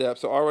had to get up.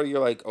 So already you're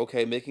like,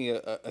 okay, making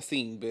a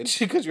scene, bitch,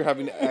 because you're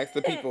having to ask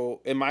the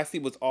people. And my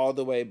seat was all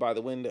the way by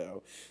the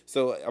window.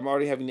 So I'm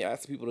already having to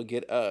ask the people to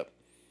get up.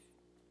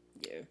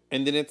 Yeah.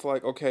 And then it's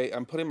like, okay,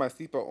 I'm putting my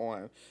seatbelt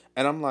on.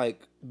 And I'm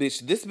like,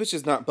 bitch, this bitch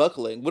is not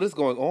buckling. What is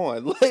going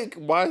on? Like,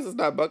 why is this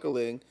not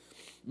buckling?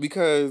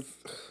 Because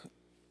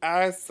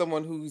as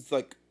someone who's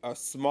like a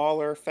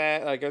smaller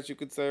fat, I guess you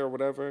could say, or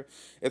whatever,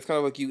 it's kind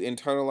of like you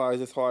internalize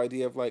this whole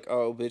idea of like,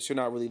 oh, bitch, you're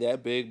not really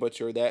that big, but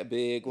you're that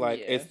big. Like,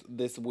 Yeah. it's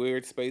this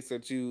weird space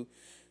that you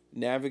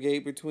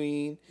navigate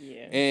between.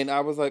 Yeah. And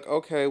I was like,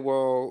 okay,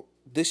 well,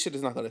 this shit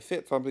is not going to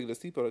fit. So I'm thinking a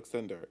seatbelt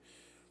extender.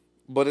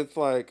 But it's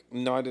like,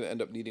 no, I didn't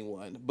end up needing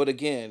one. But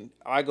again,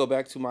 I go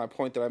back to my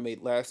point that I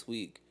made last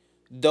week.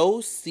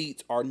 Those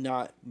seats are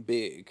not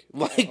big.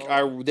 Like,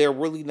 they're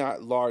really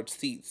not large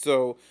seats.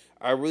 So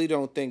I really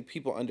don't think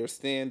people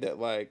understand that,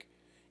 like,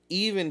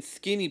 even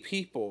skinny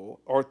people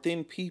or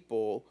thin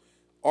people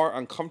are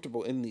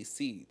uncomfortable in these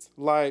seats.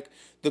 Like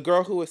the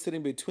girl who was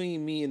sitting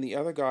between me and the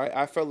other guy,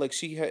 I felt like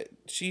she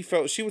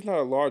felt she was not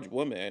a large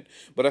woman,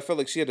 but I felt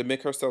like she had to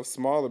make herself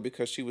smaller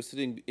because she was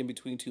sitting in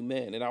between two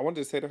men. And I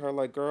wanted to say to her,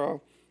 like,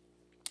 girl,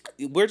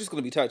 we're just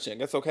gonna be touching.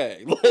 That's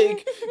okay.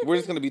 Like, we're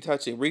just gonna be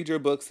touching. Read your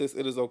book, sis.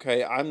 It is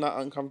okay. I'm not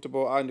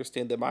uncomfortable. I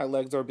understand that my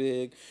legs are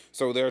big,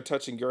 so they're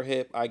touching your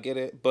hip. I get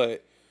it,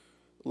 but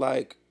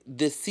like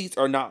the seats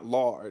are not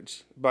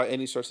large by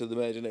any stretch of the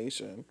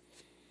imagination.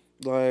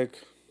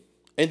 Like,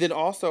 and then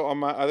also on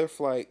my other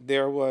flight,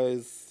 there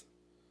was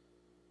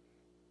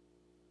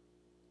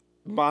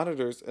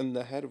monitors in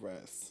the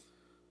headrest,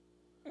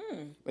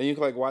 and you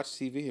could like watch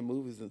TV and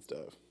movies and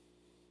stuff.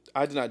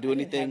 I did not do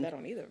anything. Didn't have that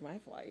on either of my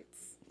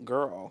flights.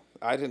 Girl,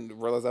 I didn't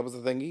realize that was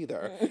a thing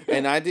either,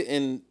 and I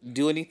didn't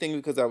do anything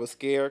because I was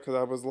scared. Because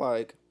I was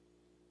like,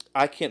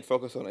 I can't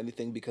focus on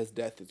anything because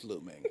death is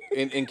looming.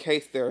 In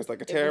case there's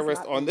like a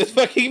terrorist on this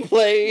fucking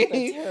plane.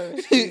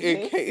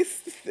 in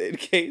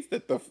case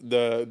that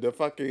the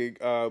fucking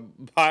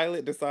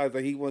pilot decides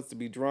that he wants to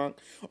be drunk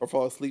or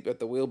fall asleep at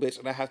the wheel, bitch,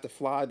 and I have to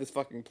fly this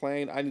fucking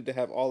plane. I need to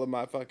have all of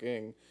my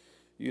fucking,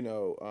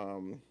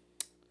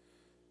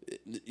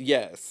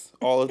 yes,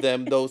 all of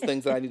them. Those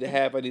things that I need to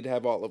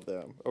have all of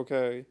them.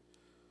 Okay.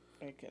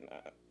 I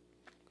cannot.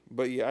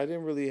 But yeah, I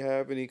didn't really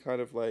have any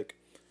kind of like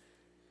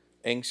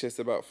anxious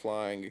about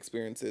flying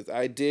experiences.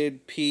 I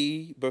did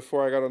pee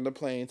before I got on the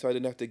plane, so I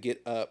didn't have to get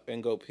up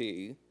and go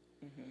pee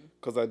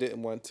because I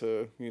didn't want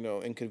to,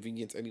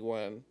 inconvenience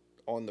anyone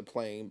on the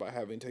plane by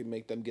having to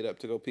make them get up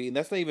to go pee. And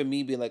that's not even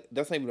me being like,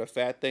 that's not even a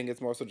fat thing. It's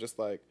more so just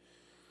like,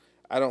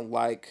 I don't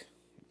like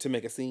to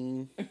make a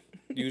scene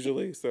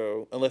usually.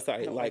 So unless I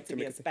like to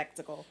make a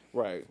spectacle,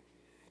 right?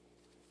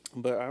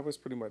 But I was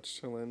pretty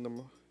much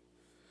chilling.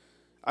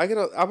 I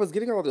was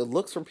getting all the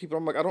looks from people.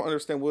 I'm like, I don't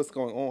understand what's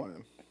going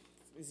on.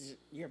 Is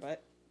your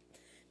butt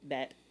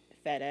that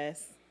fat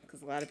ass?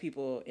 Because a lot of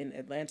people in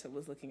Atlanta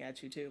was looking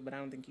at you too, but I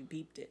don't think you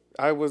peeped it.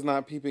 I was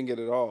not peeping it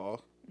at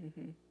all.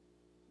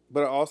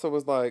 But I also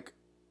was like,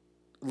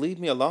 leave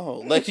me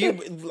alone. Like,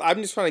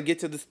 I'm just trying to get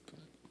to this.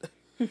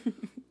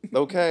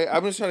 Okay,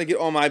 I'm just trying to get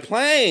on my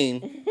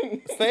plane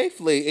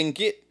safely and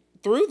get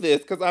through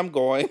this because I'm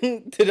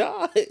going to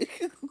die.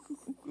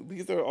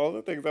 These are all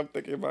the things I'm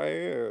thinking in my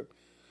head.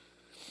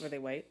 Were they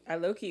white? I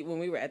low-key, when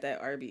we were at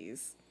that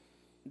Arby's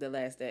the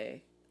last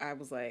day, I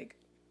was like,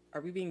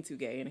 are we being too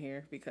gay in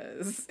here?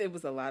 Because it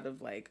was a lot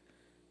of like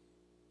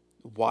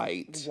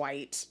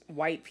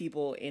white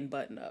people in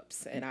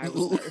button-ups, and I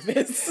was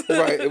nervous.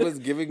 Right, it was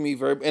giving me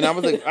and I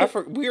was like,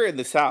 we're in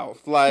the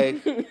South.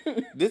 Like,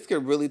 this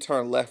could really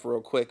turn left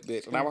real quick,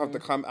 bitch. And I would have to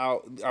come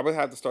out. I would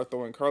have to start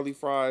throwing curly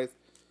fries.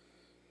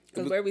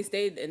 Because where we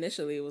stayed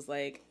initially, it was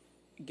like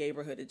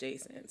neighborhood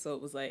adjacent. So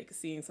it was like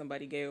seeing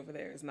somebody gay over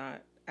there is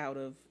not out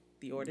of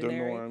the ordinary.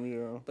 The norm,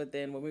 yeah. But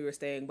then when we were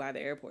staying by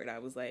the airport, I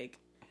was like,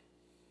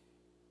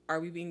 are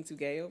we being too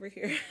gay over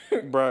here?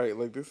 Right,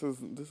 like this is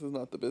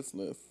not the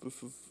business.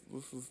 This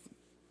is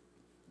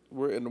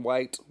we're in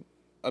white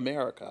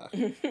America.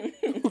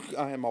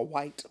 I am a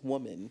white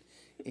woman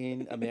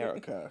in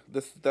America.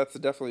 That's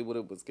definitely what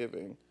it was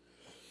giving.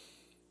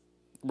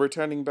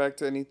 Returning back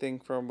to anything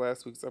from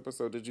last week's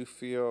episode, did you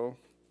feel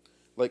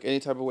like any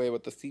type of way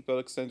with the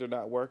seatbelt extender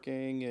not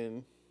working?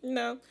 And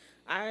no,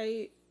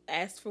 I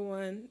asked for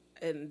one,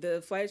 and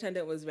the flight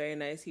attendant was very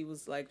nice. He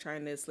was like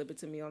trying to slip it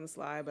to me on the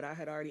slide, but I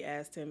had already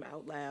asked him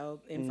out loud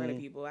in front of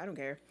people. I don't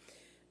care.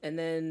 And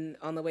then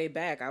on the way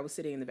back, I was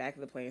sitting in the back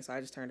of the plane, so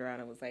I just turned around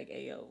and was like,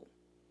 "Hey, yo,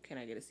 can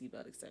I get a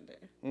seatbelt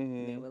extender?"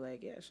 And they were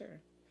like, "Yeah,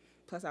 sure."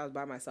 Plus, I was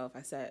by myself.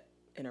 I sat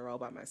in a row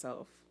by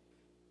myself,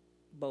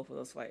 both of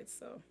those flights,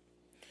 so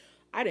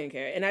I didn't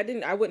care, and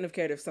I wouldn't have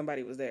cared if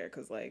somebody was there,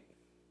 because like,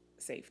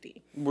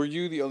 safety. Were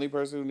you the only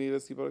person who needed a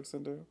seatbelt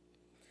extender?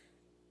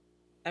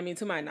 I mean,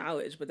 to my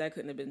knowledge, but that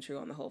couldn't have been true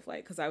on the whole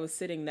flight, because I was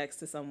sitting next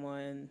to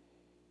someone,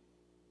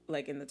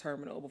 like in the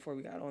terminal before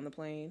we got on the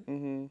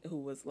plane, who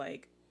was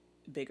like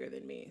bigger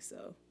than me.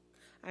 So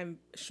I'm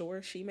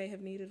sure she may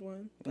have needed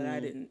one, but I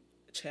didn't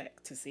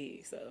check to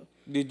see. So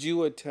did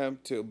you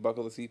attempt to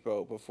buckle the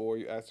seatbelt before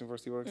you asked him for a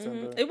seatbelt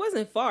extender? it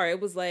wasn't far. It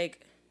was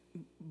like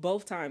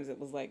both times it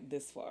was like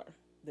this far,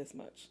 this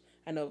much.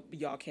 I know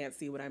y'all can't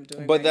see what I'm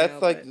doing, but right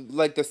that's now,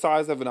 like the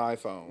size of an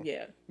iPhone.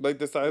 Yeah, like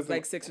the size,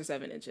 like 6 or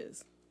 7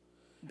 inches,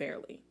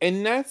 barely.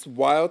 And that's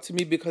wild to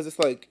me, because it's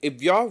like,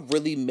 if y'all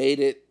really made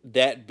it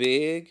that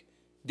big,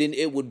 then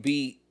it would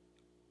be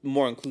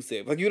more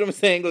inclusive. Like, you know what I'm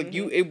saying? Like,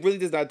 it really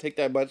does not take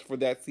that much for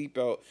that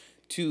seatbelt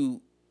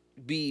to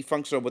be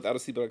functional without a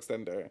seatbelt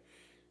extender.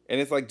 And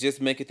it's like,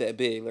 just make it that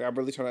big. Like, I'm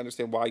really trying to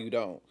understand why you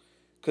don't.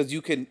 Because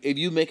you can, if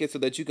you make it so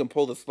that you can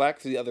pull the slack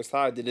to the other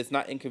side, then it's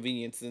not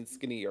inconveniencing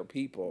skinnier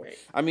people. Right.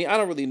 I mean, I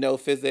don't really know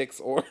physics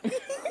or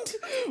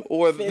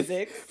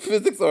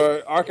physics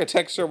or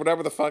architecture,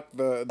 whatever the fuck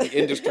the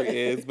industry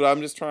is, but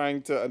I'm just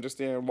trying to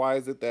understand, why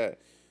is it that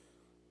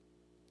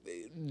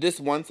this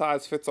one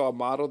size fits all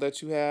model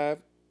that you have,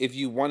 if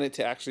you want it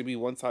to actually be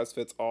one size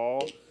fits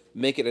all,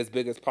 make it as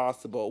big as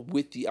possible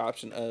with the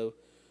option of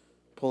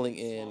pulling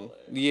in,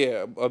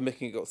 of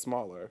making it go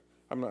smaller.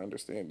 I'm not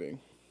understanding.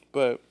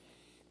 But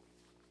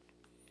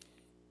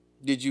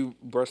did you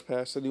brush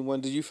past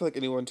anyone? Did you feel like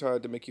anyone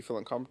tried to make you feel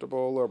uncomfortable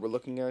or were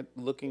looking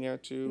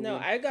at you? No,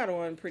 I got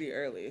on pretty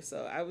early,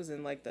 so I was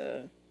in like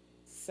the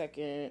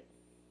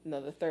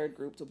third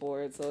group to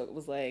board. So it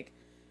was like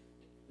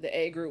the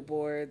A group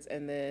boards,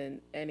 and then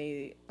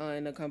any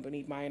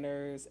unaccompanied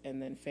minors, and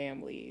then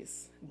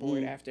families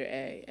board after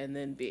A, and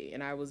then B.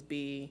 And I was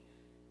B3,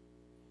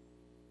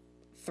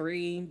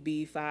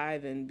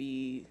 B5, and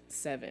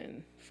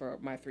B7 for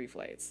my 3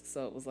 flights.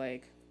 So it was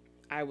like,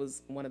 I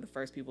was one of the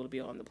first people to be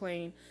on the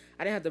plane.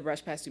 I didn't have to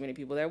brush past too many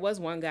people. There was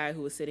one guy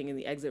who was sitting in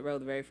the exit row,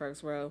 the very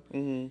first row,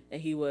 and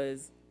he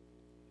was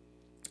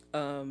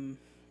in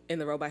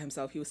the row by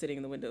himself. He was sitting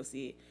in the window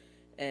seat,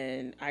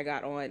 and I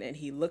got on, and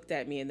he looked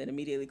at me and then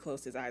immediately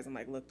closed his eyes and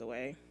like looked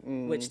away,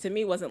 which to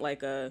me wasn't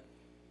like a,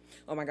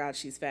 oh my God,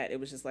 she's fat. It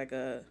was just like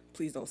a,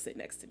 please don't sit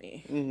next to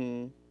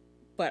me.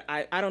 But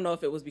I don't know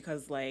if it was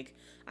because like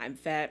I'm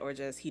fat, or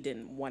just he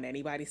didn't want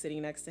anybody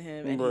sitting next to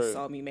him, and he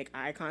saw me make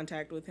eye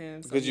contact with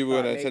him. Because you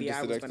were maybe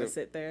I was going to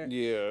sit there.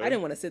 Yeah, I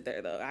didn't want to sit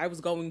there though. I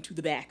was going to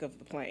the back of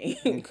the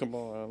plane. Come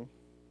on.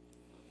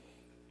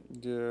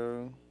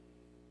 Yeah,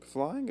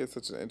 flying is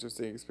such an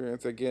interesting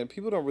experience. Again,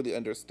 people don't really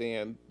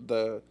understand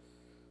the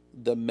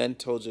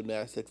mental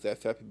gymnastics that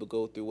fat people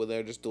go through when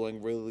they're just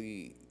doing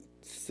really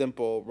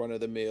simple, run of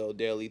the mill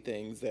daily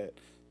things that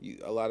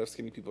a lot of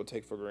skinny people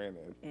take for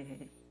granted.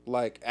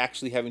 Like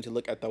actually having to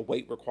look at the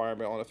weight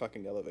requirement on a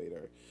fucking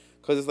elevator,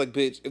 because it's like,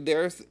 bitch, if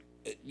there's,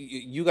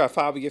 you got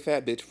 5 of your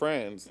fat bitch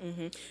friends,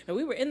 and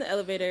we were in the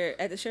elevator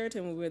at the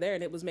Sheraton when we were there,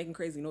 and it was making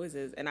crazy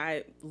noises, and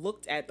I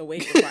looked at the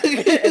weight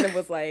requirement and it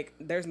was like,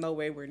 there's no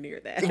way we're near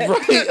that.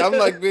 Right? I'm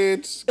like,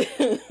 bitch,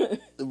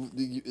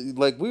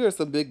 like, we are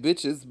some big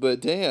bitches, but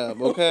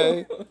damn,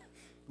 okay.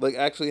 Like,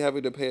 actually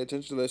having to pay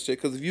attention to that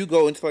shit, because if you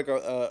go into like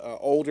a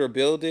older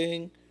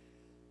building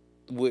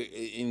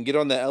and get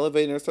on the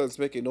elevator and starts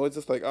making noise,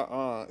 it's like,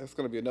 it's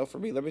gonna be enough for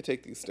me. Let me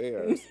take these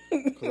stairs.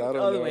 Cause I don't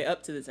all the know. way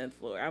up to the 10th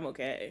floor. I'm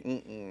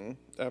okay.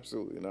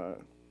 Absolutely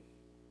not.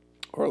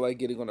 Or like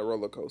getting on a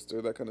roller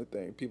coaster, that kind of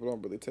thing. People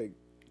don't really take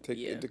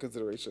into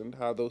consideration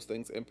how those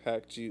things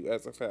impact you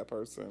as a fat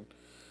person.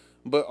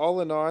 But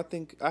all in all, I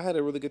think I had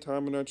a really good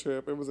time on our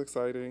trip. It was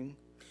exciting.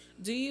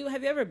 Have you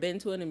ever been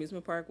to an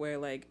amusement park where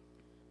like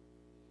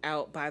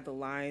out by the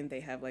line they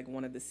have like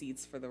one of the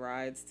seats for the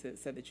rides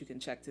so that you can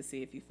check to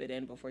see if you fit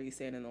in before you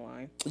stand in the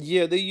line?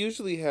 Yeah, they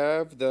usually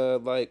have the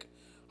like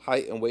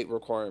height and weight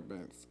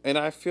requirements, and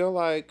I feel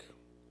like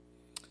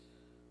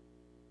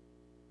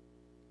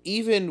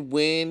even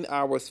when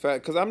I was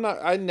fat, because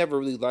I never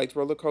really liked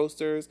roller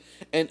coasters,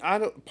 and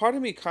part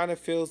of me kind of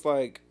feels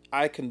like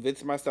I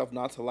convinced myself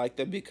not to like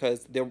them,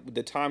 because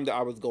the time that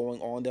I was going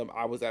on them,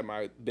 I was at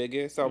my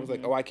biggest. So I was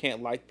like, oh, I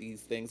can't like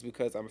these things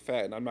because I'm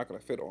fat and I'm not going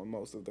to fit on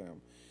most of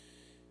them.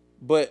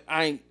 But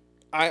I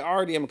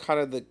already am kind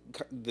of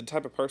the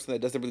type of person that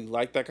doesn't really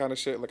like that kind of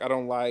shit. Like, I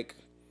don't like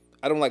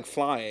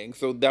flying,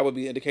 so that would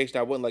be an indication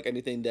I wouldn't like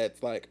anything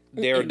that's like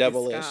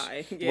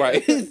daredevilish,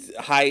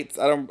 right? Heights.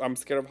 I'm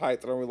scared of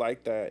heights. I don't really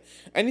like that.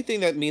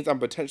 Anything that means I'm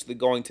potentially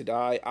going to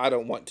die, I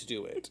don't want to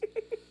do it.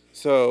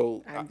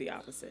 So I'm the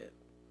opposite.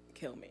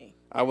 Kill me.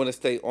 I want to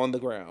stay on the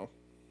ground,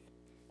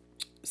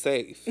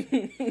 safe.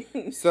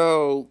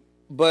 So,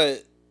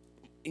 but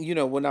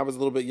when I was a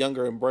little bit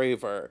younger and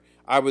braver,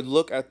 I would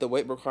look at the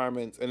weight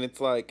requirements, and it's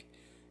like,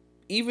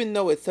 even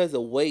though it says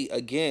a weight,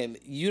 again,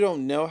 you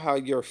don't know how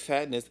your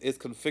fatness is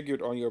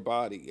configured on your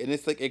body. And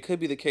it's like, it could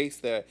be the case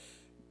that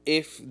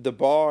if the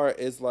bar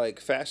is like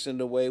fashioned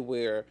in a way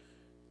where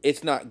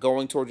it's not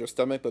going towards your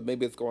stomach, but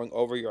maybe it's going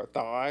over your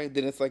thigh,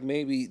 then it's like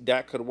maybe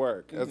that could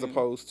work as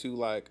opposed to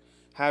like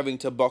having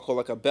to buckle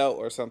like a belt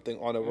or something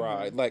on a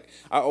ride. Like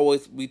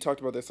we talked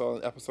about this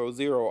on episode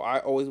 0. I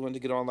always wanted to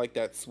get on like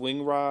that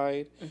swing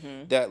ride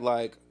that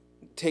like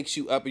takes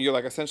you up and you're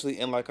like essentially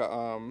in like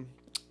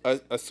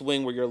a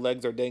swing where your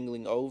legs are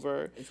dangling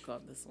over. It's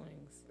called the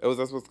swings.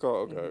 That's what it's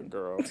called? Okay,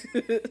 girl.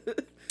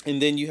 And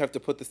then you have to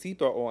put the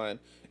seatbelt on.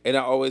 And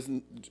I always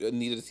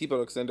needed a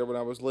seatbelt extender when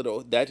I was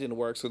little. That didn't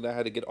work, so then I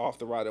had to get off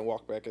the ride and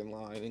walk back in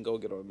line and go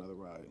get on another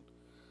ride.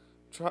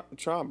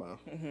 Trauma.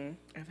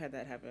 I've had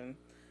that happen.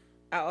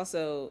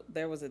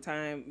 There was a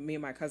time me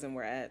and my cousin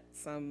were at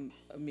some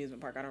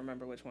amusement park. I don't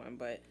remember which one,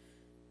 but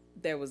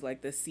there was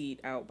like the seat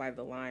out by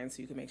the line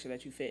so you can make sure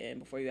that you fit in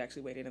before you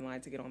actually waited in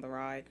line to get on the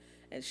ride.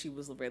 And she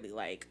was really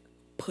like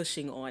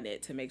pushing on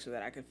it to make sure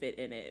that I could fit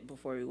in it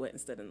before we went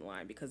and stood in the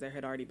line, because there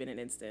had already been an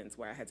instance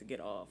where I had to get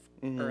off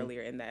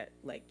earlier in that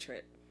like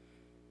trip.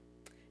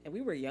 And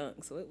we were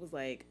young, so it was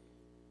like,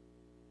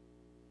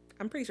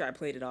 I'm pretty sure I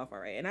played it off all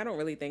right. And I don't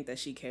really think that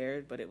she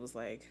cared, but it was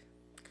like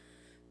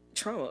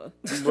trauma.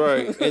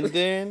 Right. And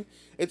then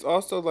it's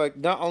also like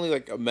not only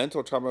like a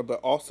mental trauma, but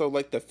also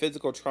like the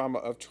physical trauma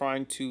of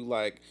trying to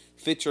like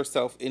fit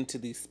yourself into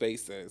these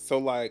spaces. So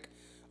like,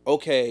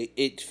 okay,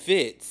 it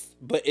fits,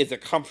 but is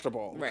it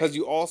comfortable? Because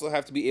you also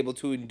have to be able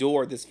to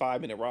endure this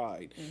 5-minute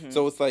ride.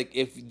 So it's like,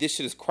 if this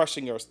shit is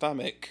crushing your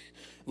stomach,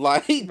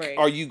 like,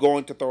 are you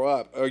going to throw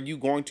up? Are you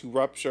going to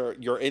rupture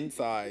your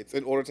insides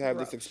in order to have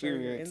this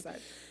experience?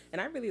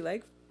 And I really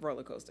like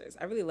roller coasters.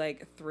 I really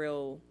like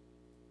thrill,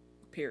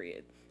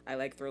 period. I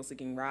like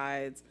thrill-seeking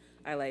rides.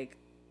 I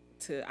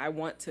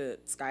want to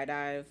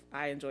skydive.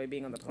 I enjoy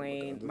being on the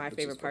plane. My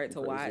favorite part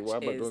to watch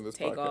is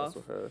takeoff.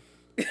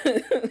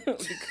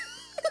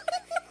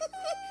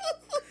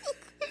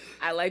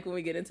 I like when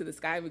we get into the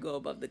sky, we go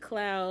above the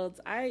clouds.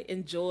 I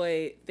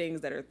enjoy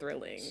things that are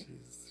thrilling.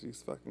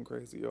 She's fucking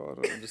crazy, y'all.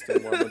 I don't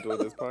understand why I'm doing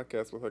this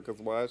podcast with her, because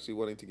why is she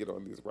wanting to get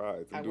on these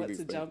rides and do these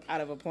things? Jump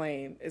out of a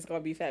plane. It's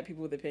going to be fat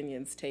people with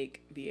opinions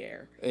take the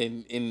air.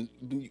 And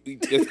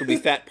it's going to be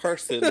fat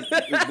person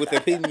with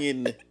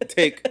opinion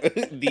take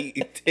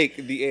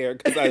the air,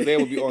 because Isaiah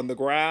will be on the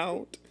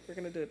ground. We're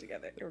going to do it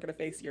together. We're going to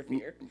face your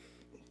fear.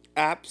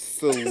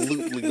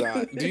 Absolutely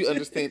not. Do you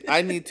understand?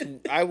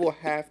 I will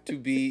have to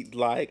be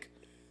like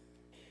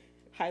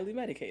highly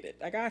medicated.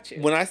 I got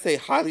you. When I say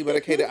highly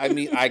medicated, I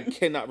mean I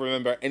cannot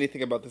remember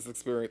anything about this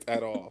experience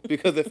at all.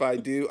 Because if I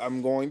do,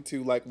 I'm going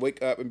to like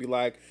wake up and be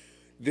like,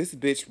 this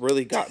bitch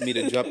really got me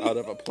to jump out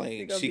of a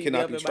plane. She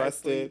cannot be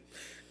trusted.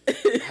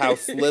 How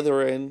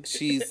Slytherin.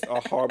 She's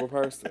a horrible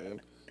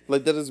person.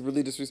 Like, that is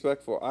really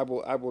disrespectful. I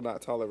will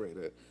not tolerate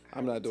it.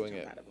 I'm not doing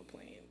it. Out of a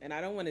plane. And I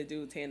don't want to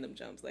do tandem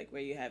jumps, like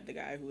where you have the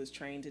guy who is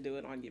trained to do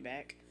it on your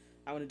back.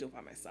 I want to do it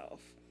by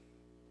myself,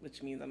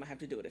 which means I'm going to have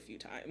to do it a few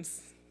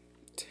times.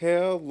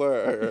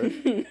 Taylor.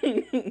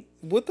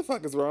 What the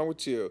fuck is wrong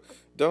with you?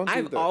 Don't do that.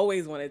 I've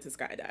always wanted to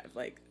skydive.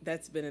 Like,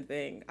 that's been a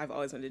thing I've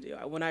always wanted to do.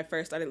 When I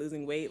first started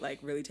losing weight, like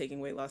really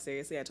taking weight loss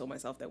seriously, I told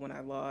myself that when I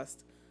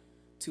lost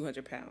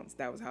 200 pounds,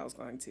 that was how I was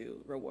going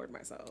to reward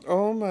myself.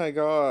 Oh my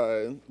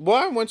God. Well,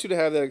 I want you to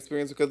have that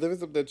experience, because if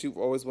it's something that you've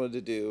always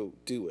wanted to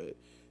do it.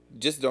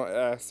 Just don't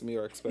ask me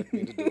or expect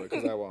me to do it,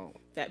 because I won't.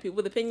 Fat people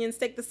with opinions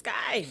take the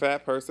sky.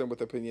 Fat person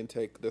with opinion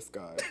take the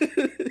sky.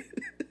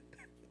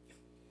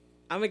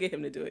 I'm going to get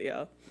him to do it,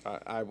 y'all.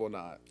 I will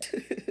not.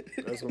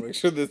 I just want to make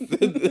sure this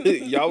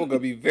y'all are going to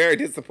be very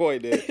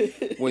disappointed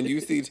when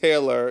you see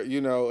Taylor,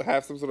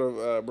 have some sort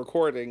of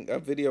recording, a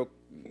video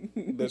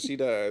that she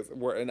does,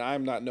 and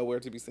I'm not nowhere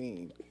to be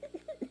seen.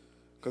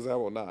 Because I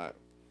will not.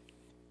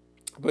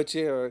 But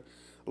yeah,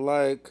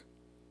 like...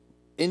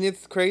 And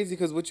it's crazy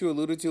because what you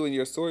alluded to in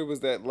your story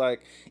was that,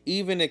 like,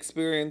 even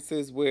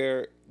experiences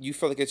where you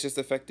feel like it's just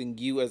affecting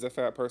you as a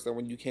fat person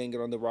when you can't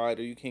get on the ride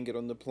or you can't get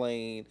on the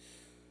plane,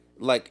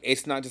 like,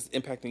 it's not just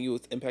impacting you,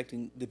 it's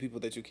impacting the people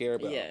that you care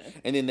about. Yeah.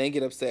 And then they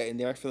get upset and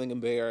they're feeling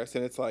embarrassed.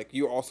 And it's like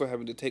you're also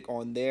having to take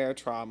on their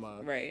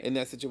trauma in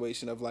that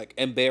situation of, like,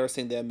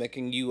 embarrassing them,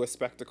 making you a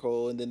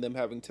spectacle, and then them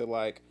having to,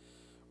 like,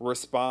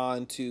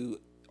 respond to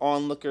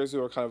onlookers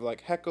who are kind of,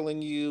 like,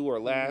 heckling you or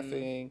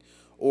laughing.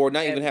 Or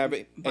not even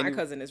having... My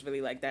cousin is really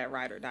like that,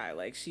 ride or die.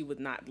 Like, she would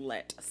not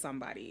let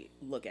somebody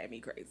look at me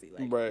crazy.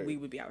 Like, we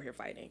would be out here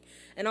fighting.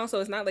 And also,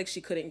 it's not like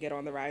she couldn't get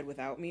on the ride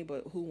without me,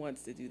 but who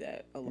wants to do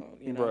that alone,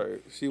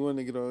 Right. She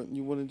wanted to get on...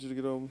 You wanted you to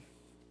get on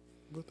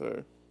with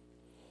her.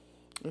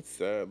 It's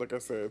sad. Like I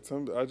said,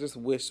 I just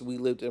wish we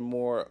lived in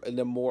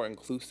a more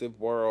inclusive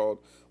world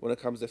when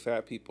it comes to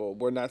fat people.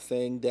 We're not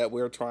saying that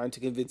we're trying to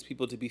convince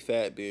people to be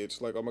fat, bitch.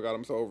 Like, oh my God,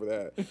 I'm so over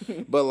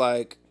that. But,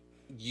 like...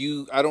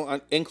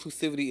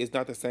 inclusivity is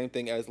not the same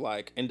thing as,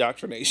 like,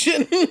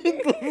 indoctrination.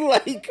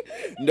 Like,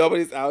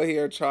 nobody's out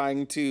here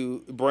trying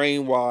to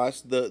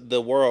brainwash the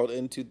world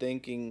into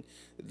thinking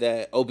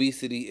that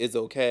obesity is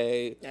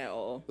okay. At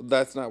all.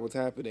 That's not what's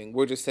happening.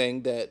 We're just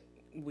saying that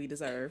we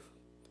deserve.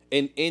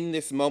 And in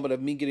this moment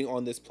of me getting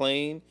on this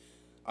plane,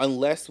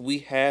 unless we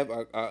have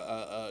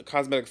a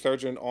cosmetic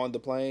surgeon on the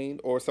plane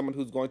or someone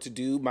who's going to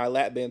do my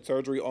lap band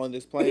surgery on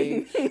this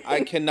plane,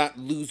 I cannot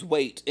lose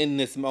weight in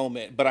this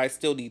moment, but I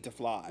still need to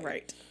fly.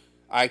 Right.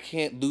 I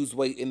can't lose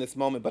weight in this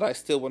moment, but I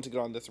still want to get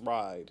on this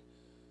ride.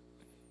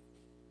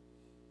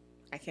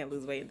 I can't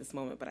lose weight in this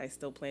moment, but I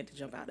still plan to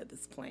jump out of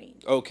this plane.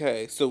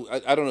 Okay, so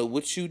I don't know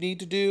what you need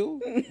to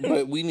do,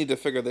 but we need to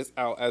figure this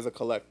out as a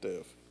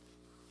collective.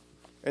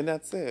 And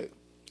that's it.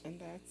 And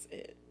that's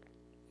it.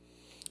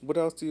 What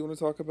else do you want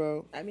to talk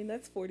about? I mean,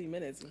 that's 40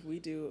 minutes. If we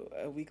do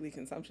a weekly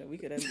consumption, we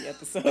could end the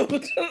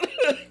episode.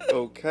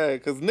 Okay,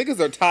 because niggas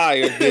are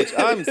tired, bitch.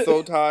 I'm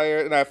so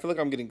tired, and I feel like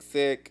I'm getting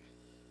sick.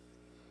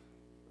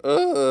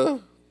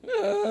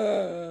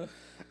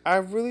 I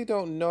really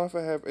don't know if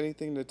I have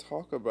anything to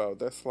talk about.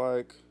 That's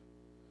like,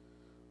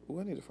 ooh,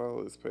 I need to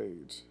follow this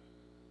page.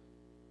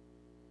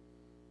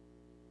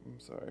 I'm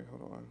sorry,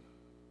 hold on.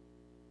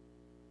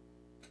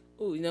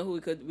 Ooh, you know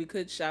who we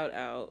could shout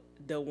out?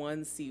 The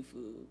One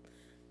Seafood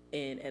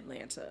in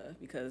Atlanta,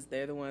 because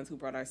they're the ones who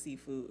brought our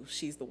seafood.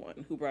 She's the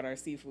one who brought our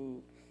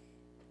seafood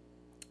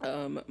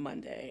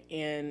Monday,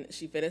 and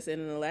she fit us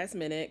in the last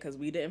minute because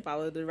we didn't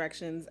follow the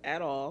directions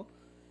at all,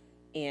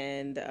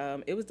 and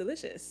it was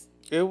delicious.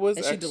 It was,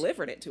 and she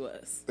delivered it to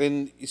us.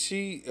 And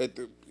she,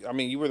 I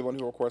mean, you were the one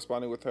who were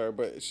corresponding with her,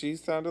 but she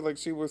sounded like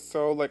she was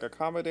so like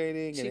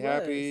accommodating and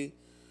happy.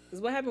 Because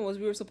what happened was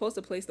we were supposed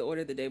to place the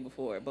order the day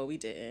before, but we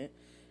didn't.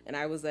 And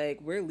I was like,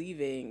 we're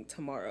leaving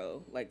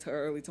tomorrow, like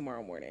early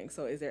tomorrow morning.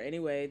 So is there any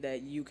way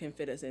that you can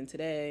fit us in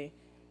today?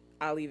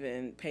 I'll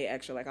even pay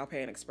extra, like I'll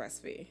pay an express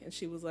fee. And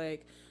she was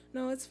like,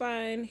 no, it's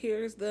fine.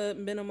 Here's the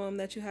minimum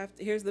that you have.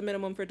 Here's the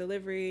minimum for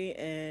delivery,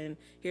 and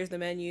here's the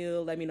menu.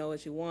 Let me know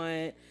what you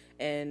want.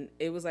 And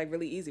it was like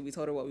really easy. We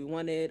told her what we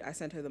wanted. I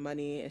sent her the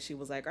money, and she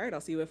was like, all right,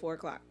 I'll see you at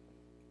 4:00.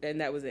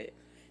 And that was it.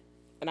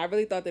 And I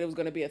really thought that it was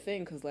going to be a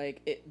thing because,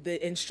 like,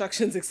 the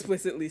instructions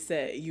explicitly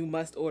say you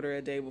must order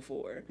a day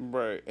before.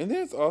 Right. And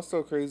then it's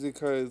also crazy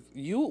because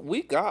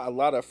we got a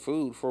lot of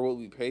food for what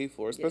we paid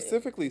for,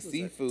 specifically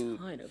seafood.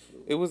 A ton of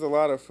food. It was a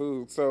lot of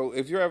food. So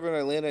if you're ever in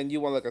Atlanta and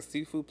you want, like, a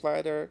seafood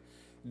platter,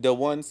 The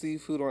One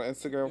Seafood on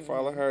Instagram,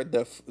 follow her.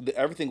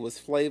 Everything was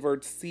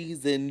flavored,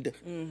 seasoned,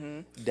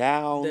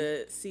 down.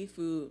 The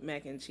seafood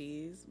mac and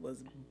cheese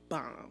was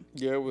bomb.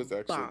 Yeah, it was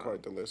actually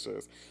quite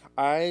delicious.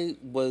 I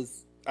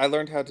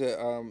learned how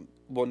to,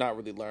 well, not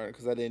really learn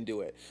because I didn't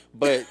do it,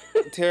 but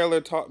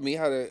Taylor taught me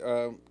how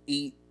to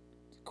eat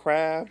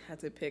crab. How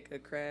to pick a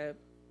crab.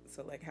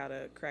 So, like, how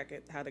to crack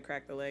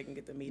the leg and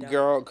get the meat out.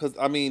 Girl, because,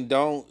 I mean,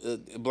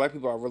 black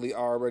people are really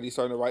already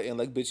starting to write in,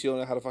 like, bitch, you don't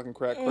know how to fucking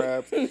crack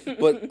crabs.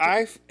 But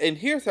and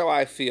here's how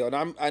I feel,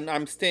 and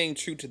I'm staying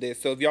true to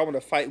this, so if y'all want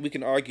to fight, we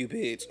can argue,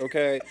 bitch,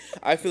 okay?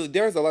 I feel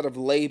there's a lot of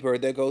labor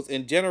that goes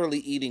in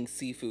generally eating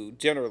seafood,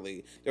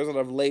 generally. There's a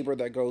lot of labor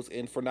that goes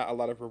in for not a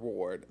lot of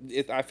reward.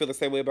 I feel the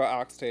same way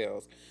about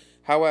oxtails.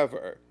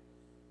 However,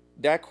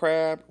 that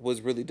crab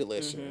was really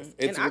delicious.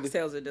 And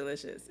oxtails are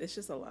delicious. It's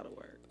just a lot of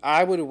work.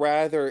 I would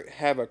rather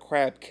have a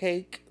crab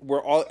cake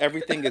where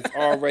everything is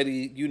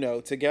already,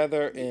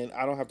 together, and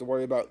I don't have to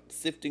worry about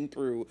sifting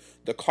through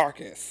the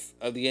carcass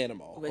of the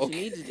animal. What you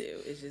need to do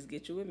is just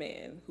get you a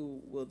man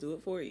who will do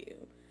it for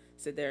you.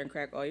 Sit there and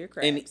crack all your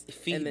crabs.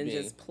 And then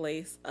just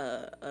place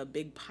a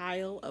big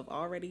pile of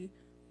already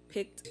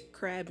picked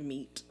crab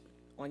meat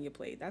on your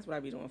plate. That's what I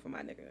be doing for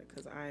my nigga,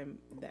 because I'm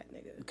that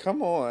nigga.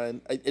 Come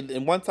on.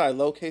 And once I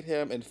locate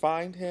him and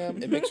find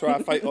him and make sure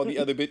I fight all the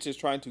other bitches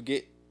trying to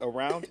get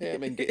around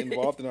him and get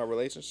involved in our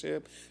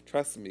relationship,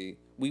 trust me,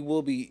 we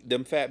will be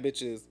them fat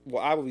bitches.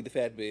 Well, I will be the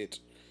fat bitch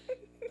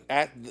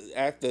at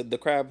the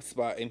crab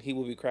spot, and he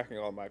will be cracking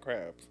all my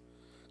crabs.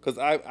 Because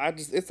I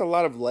just, it's a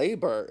lot of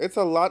labor. It's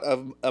a lot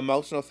of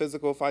emotional,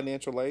 physical,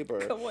 financial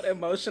labor. Come on,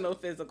 emotional,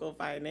 physical,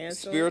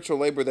 financial. Spiritual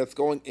labor that's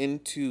going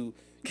into,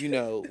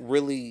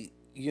 really,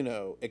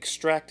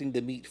 extracting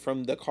the meat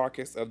from the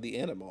carcass of the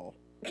animal.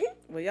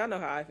 Well, y'all know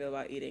how I feel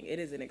about eating. It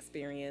is an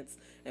experience,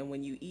 and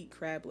when you eat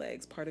crab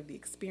legs, part of the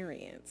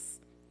experience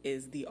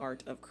is the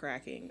art of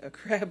cracking a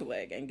crab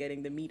leg and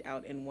getting the meat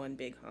out in one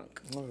big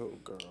hunk. Oh,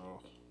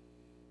 girl.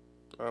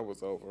 I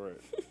was over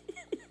it.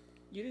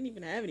 You didn't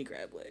even have any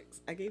crab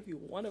legs. I gave you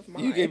one of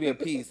mine. You gave me a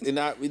piece, and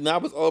I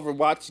was over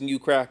watching you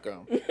crack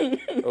them.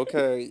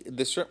 Okay,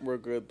 the shrimp were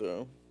good,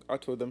 though. I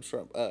tore them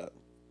shrimp up.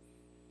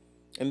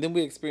 And then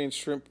we experienced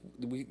shrimp.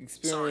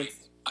 Sorry,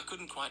 I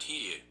couldn't quite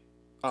hear you.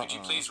 Could you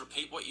please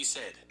repeat what you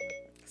said?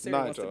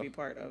 Sarah wants to be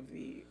part of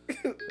the...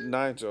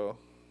 Nigel.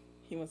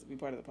 He wants to be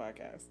part of the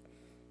podcast.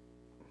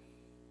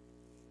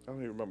 I don't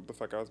even remember what the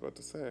fuck I was about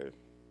to say.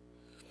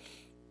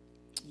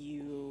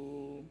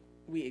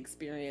 We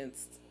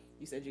experienced...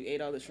 You said you ate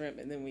all the shrimp,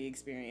 and then we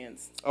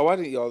experienced... Oh, I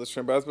didn't eat all the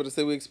shrimp. I was about to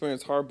say we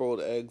experienced hard-boiled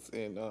eggs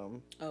and...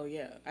 Oh,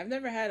 yeah. I've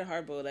never had a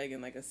hard-boiled egg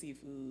in, like, a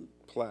seafood...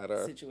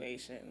 platter.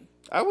 ...situation.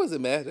 I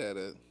wasn't mad at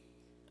it.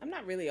 I'm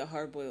not really a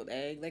hard-boiled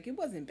egg. Like, it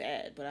wasn't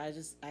bad, but I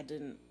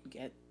didn't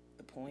get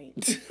the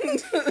point.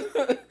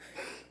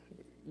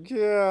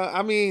 Yeah,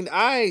 I mean,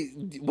 I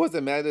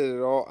wasn't mad at it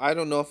at all. I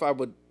don't know if I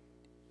would,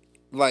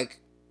 like,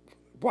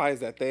 why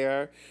is that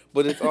there?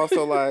 But it's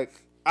also like,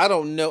 I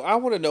don't know. I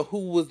want to know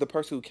who was the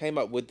person who came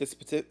up with this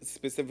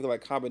specific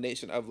like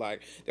combination of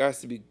like there has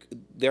to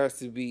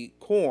be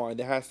corn,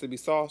 there has to be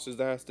sausage,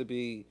 there has to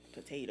be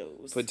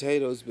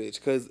potatoes, bitch.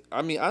 Because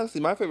I mean,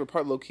 honestly, my favorite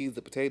part, low key, is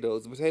the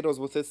potatoes. The potatoes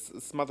with this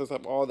smothers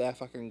up all that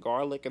fucking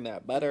garlic and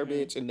that butter,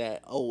 bitch, and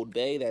that Old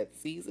Bay, that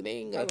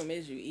seasoning. Problem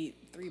is, you eat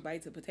 3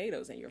 bites of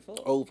potatoes and you're full.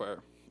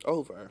 Over.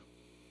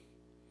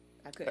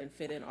 I couldn't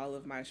fit in all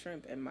of my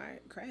shrimp and my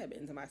crab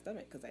into my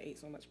stomach because I ate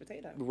so much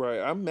potato. Right,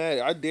 I'm mad.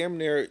 I damn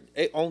near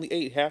only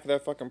ate half of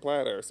that fucking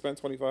platter.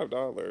 Spent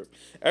 $25.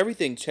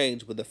 Everything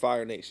changed when the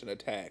Fire Nation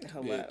attacked,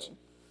 bitch.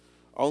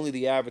 Only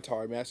the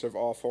Avatar, master of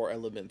all 4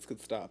 elements,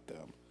 could stop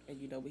them.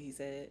 And you know what he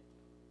said?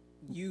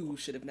 You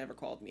should have never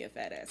called me a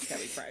fat ass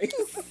Kelly Price.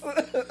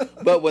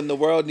 But when the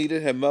world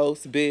needed him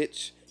most,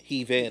 bitch,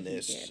 he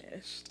vanished.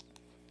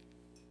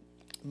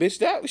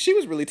 Bitch, she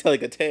was really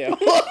telling a tale.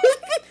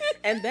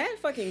 And that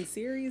fucking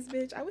series,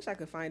 bitch, I wish I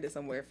could find it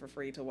somewhere for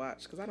free to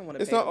watch because I don't want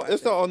to. It's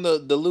not on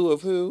the Lou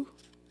of Who.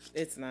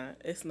 It's not.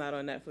 It's not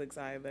on Netflix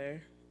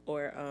either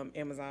or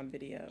Amazon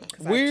Video.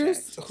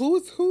 Bitch,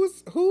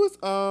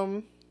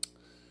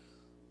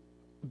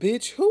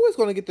 who is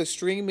going to get the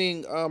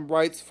streaming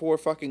rights for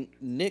fucking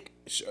Nick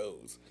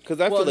shows?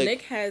 Because I feel like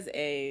Nick has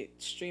a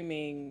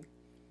streaming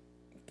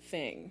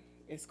thing.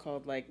 It's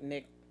called like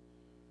Nick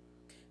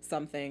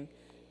something.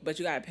 But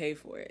you gotta pay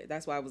for it.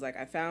 That's why I was like,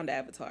 I found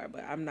Avatar,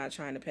 but I'm not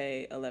trying to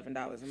pay $11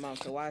 a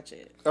month to watch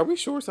it. Are we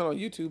sure it's not on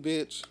YouTube,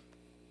 bitch?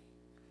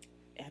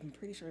 I'm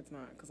pretty sure it's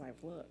not because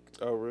I've looked.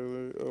 Oh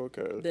really?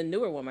 Okay. The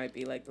newer one might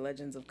be like The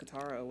Legends of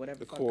Katara or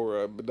whatever.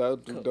 Korra, but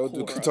don't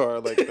do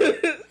Katara like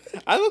that.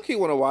 I low-key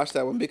want to watch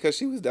that one because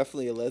she was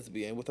definitely a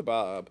lesbian with a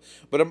bob.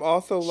 But I'm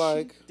also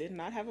like, she did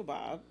not have a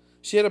bob.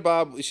 She had a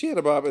bob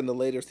in the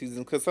later seasons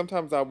because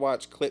sometimes I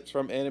watch clips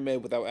from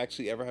anime without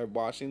actually ever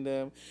watching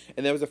them.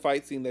 And there was a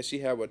fight scene that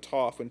she had with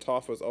Toph when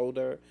Toph was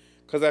older.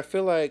 Because I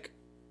feel like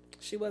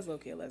she was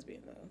low-key a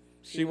lesbian though.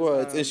 She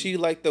was, and she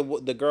liked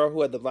the girl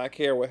who had the black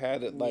hair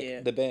had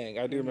the bang.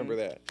 I do remember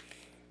that.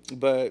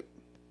 But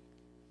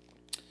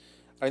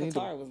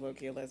Katara was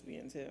low-key a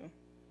lesbian too.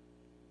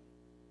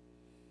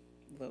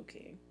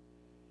 Low-key.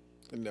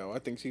 No, I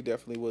think she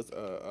definitely was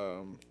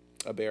a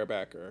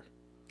barebacker.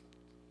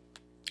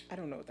 I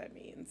don't know what that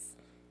means.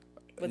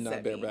 What's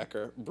not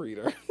barebacker,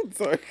 breeder.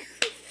 Sorry.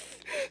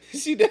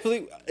 She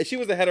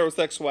was a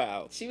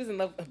heterosexual. She was in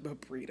love with a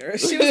breeder.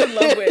 She was in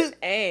love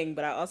with Aang,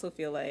 but I also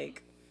feel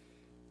like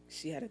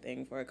she had a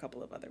thing for a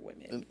couple of other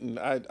women.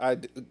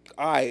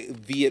 I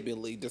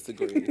vehemently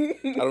disagree.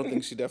 I don't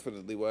think she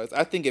definitely was.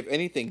 I think if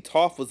anything,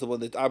 Toph was the one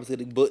that I was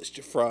getting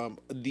butched from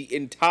the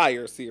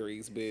entire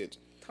series, bitch.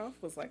 Toph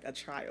was like a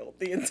child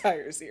the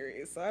entire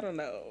series, so I don't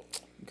know.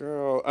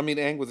 Girl, I mean,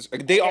 Aang was.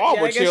 They all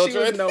were children.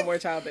 She was no more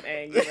child than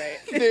Aang, you're right?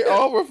 They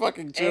all were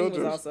fucking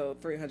children. Aang was also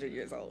 300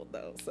 years old,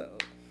 though, so.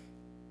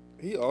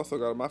 He also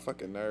got on my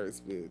fucking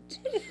nerves, bitch.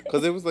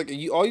 Because it was like,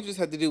 all you just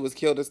had to do was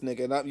kill this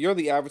nigga. And you're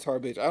the Avatar,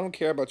 bitch. I don't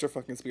care about your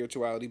fucking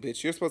spirituality,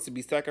 bitch. You're supposed to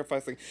be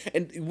sacrificing.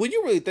 And when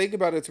you really think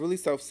about it, it's really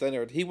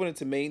self-centered. He wanted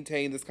to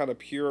maintain this kind of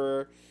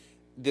pure,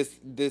 this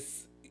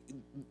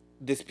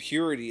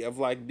purity of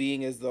like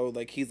being as though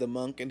like he's a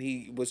monk and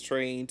he was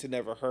trained to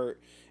never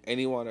hurt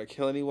anyone or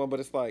kill anyone.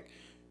 But it's like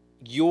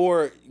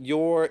your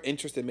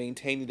interest in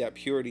maintaining that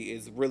purity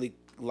is really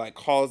like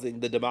causing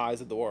the demise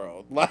of the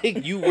world.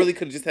 Like you really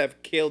could just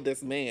have killed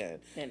this man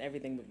and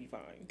everything would be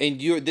fine. And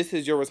this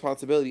is your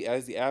responsibility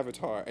as the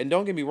Avatar. And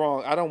don't get me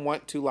wrong, I don't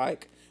want to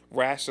like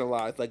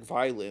rationalize like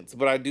violence,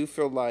 but I do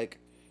feel like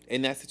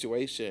in that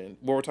situation,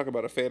 when we're talking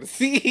about a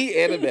fantasy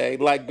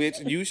anime, like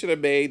bitch, you should have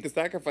made the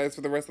sacrifice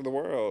for the rest of the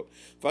world.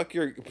 Fuck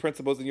your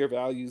principles and your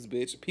values,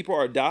 bitch. People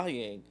are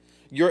dying.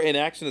 Your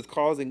inaction is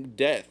causing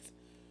death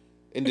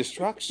and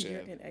destruction.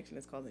 Your inaction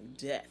is causing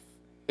death.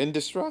 And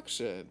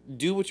destruction.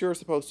 Do what you're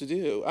supposed to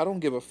do. I don't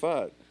give a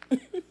fuck.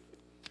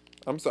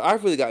 I'm sorry. I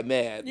really got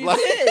mad. You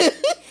did.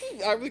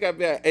 I really got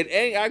mad. And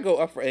Aang, I go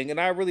up for Aang, and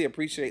I really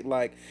appreciate,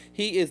 like,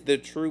 he is the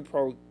true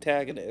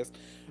protagonist.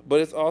 But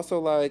it's also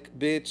like,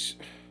 bitch,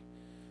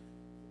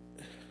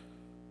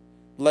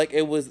 like,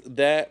 it was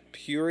that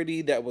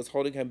purity that was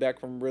holding him back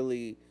from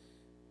really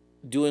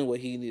doing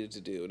what he needed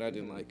to do, and I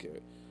didn't like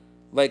it.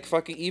 Like,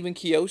 fucking even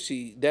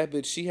Kyoshi, that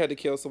bitch, she had to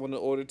kill someone in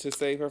order to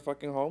save her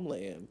fucking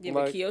homeland. Yeah,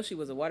 like, but Kyoshi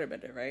was a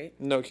waterbender, right?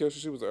 No,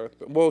 Kyoshi, she was Earth.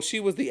 Well,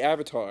 she was the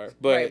Avatar,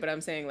 but... Right, but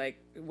I'm saying,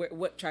 like,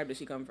 what tribe did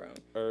she come from?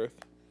 Earth.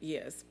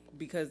 Yes,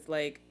 because,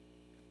 like,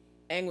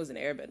 Aang was an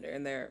airbender,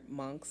 and they're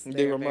monks.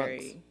 They were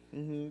very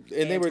monks.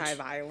 And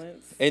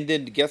anti-violence. And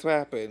then, guess what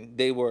happened?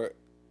 They were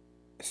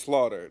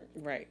slaughtered.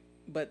 Right.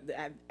 But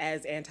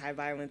as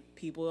anti-violent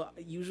people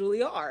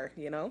usually are,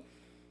 you know?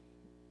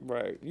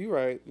 Right. You're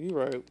right.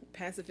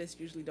 Pacifists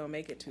usually don't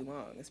make it too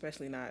long,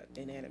 especially not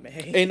in anime.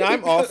 And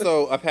I'm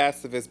also a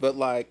pacifist, but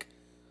like,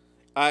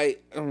 we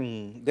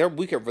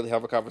could really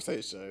have a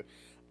conversation.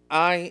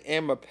 I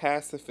am a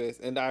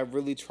pacifist, and I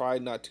really try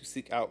not to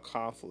seek out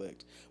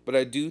conflict. But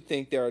I do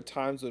think there are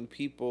times when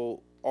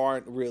people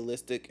aren't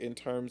realistic in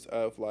terms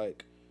of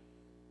like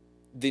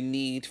the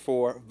need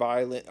for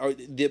violence or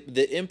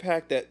the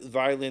impact that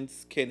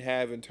violence can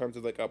have in terms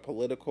of like a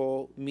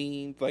political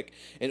means, like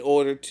in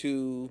order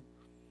to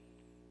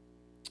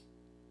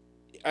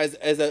as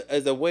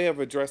a way of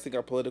addressing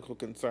our political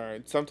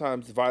concerns,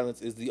 sometimes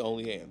violence is the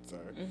only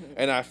answer. Mm-hmm.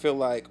 And I feel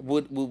like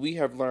what we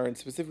have learned,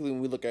 specifically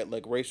when we look at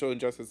like racial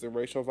injustice and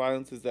racial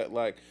violence, is that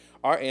like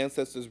our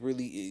ancestors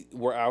really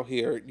were out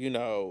here, you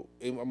know,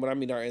 when I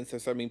mean our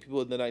ancestors, I mean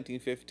people in the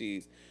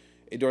 1950s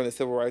during the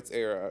civil rights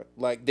era,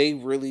 like they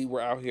really were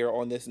out here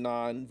on this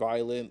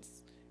non-violence.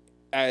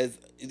 As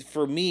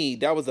for me,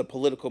 that was a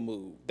political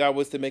move. That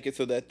was to make it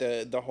so that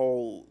the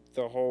whole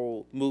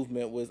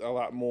movement was a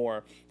lot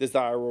more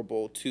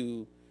desirable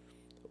to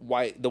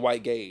the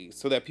white gaze,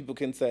 so that people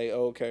can say,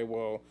 oh, okay,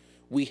 well,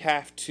 we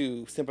have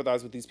to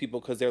sympathize with these people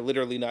because they're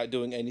literally not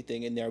doing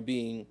anything and they're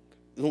being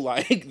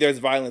like there's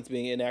violence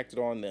being enacted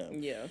on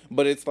them. Yeah.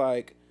 But it's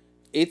like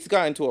it's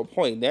gotten to a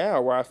point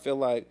now where I feel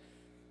like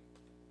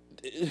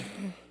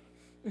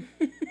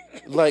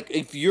like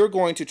if you're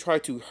going to try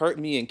to hurt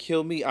me and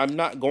kill me, I'm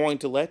not going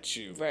to let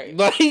you. Right.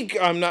 Like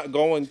I'm not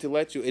going to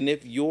let you. And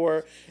if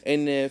even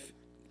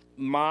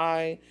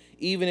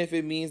if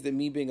it means that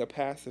me being a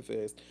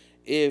pacifist,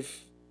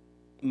 if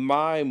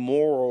my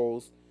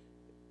morals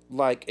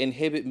like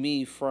inhibit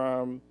me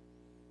from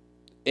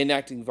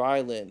enacting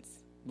violence,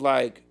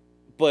 like,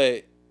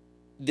 but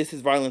this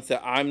is violence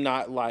that I'm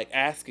not like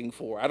asking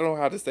for. I don't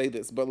know how to say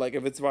this, but like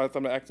if it's violence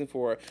I'm not asking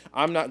for,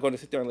 I'm not going to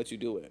sit there and let you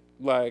do it.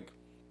 Like,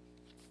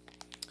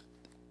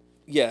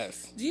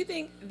 yes. Do you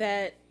think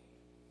that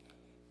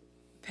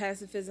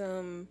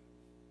pacifism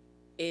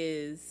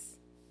is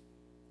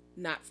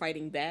not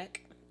fighting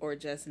back or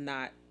just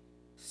not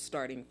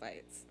starting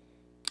fights?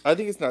 I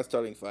think it's not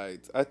starting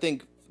fights. I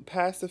think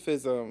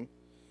pacifism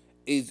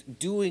is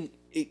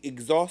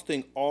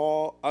exhausting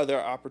all other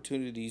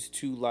opportunities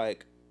to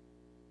like,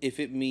 if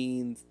it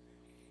means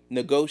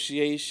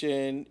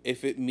negotiation,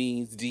 if it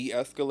means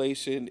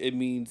de-escalation, it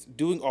means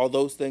doing all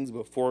those things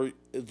before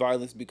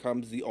violence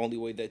becomes the only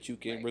way that you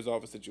can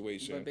resolve a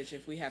situation. But bitch,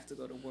 if we have to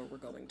go to war, we're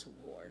going to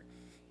war.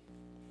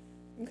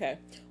 Okay.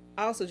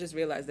 I also just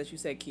realized that you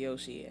said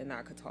Kyoshi and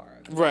not Katara.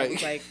 Right. I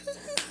was like,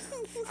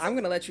 I'm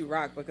going to let you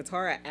rock, but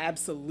Katara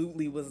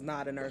absolutely was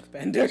not an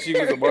earthbender. She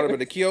was a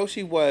waterbender.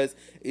 Kyoshi was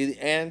an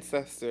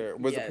ancestor,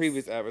 was a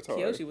previous avatar.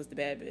 Kyoshi was the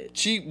bad bitch.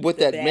 She, with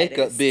that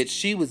makeup, bitch,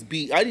 she was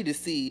beat. I need to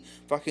see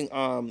fucking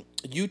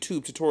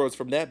YouTube tutorials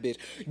from that bitch.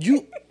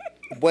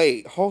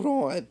 Wait, hold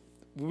on.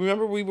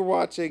 Remember we were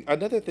watching,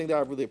 another thing that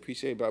I really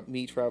appreciate about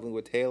me traveling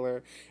with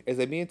Taylor is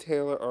that me and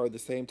Taylor are the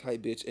same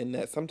type bitch in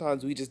that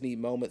sometimes we just need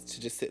moments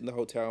to just sit in the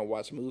hotel and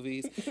watch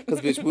movies.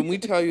 Because bitch, when we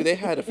tell you they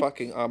had a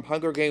fucking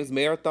Hunger Games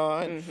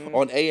marathon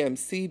on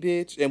AMC,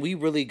 bitch, and we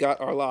really got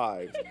our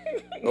lives.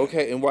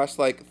 Okay, and watched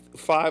like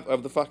 5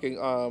 of the fucking,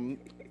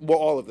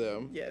 all of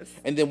them. Yes.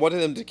 And then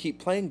wanted them to keep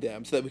playing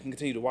them so that we can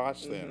continue to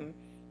watch them.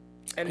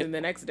 And then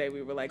the next day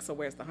we were like, so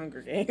where's the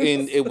Hunger Games?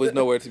 And it was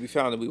nowhere to be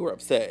found, and we were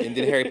upset. And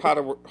then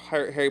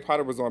Harry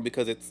Potter was on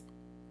because it's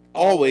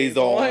always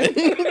on.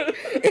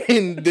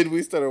 And then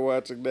we started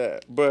watching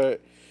that.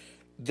 But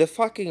the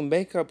fucking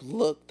makeup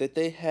look that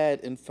they had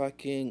in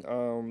fucking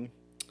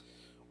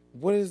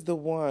what is the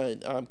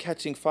one?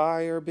 Catching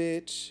Fire,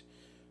 bitch.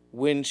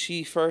 When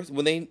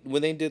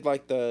they did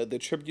like the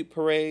tribute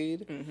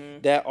parade,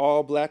 that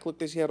all black look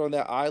that she had on,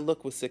 that eye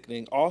look was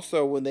sickening.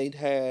 Also, when they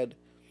had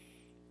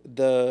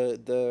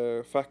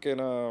the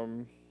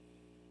fucking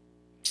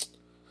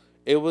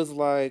it was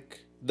like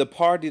the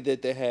party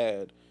that they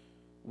had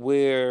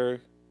where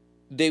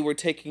they were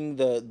taking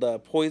the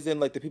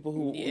poison, like the people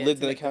who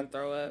lived in the camp,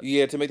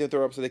 to make them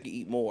throw up so they could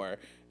eat more.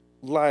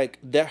 Like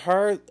that,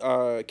 her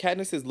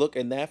Katniss's look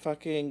in that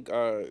fucking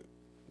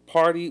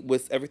party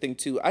was everything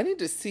too. I need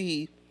to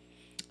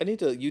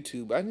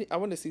YouTube. I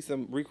want to see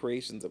some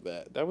recreations of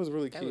that. That was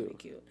really cute. That would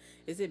be cute.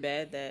 Is it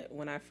bad that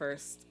when I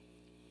first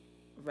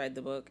read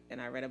the book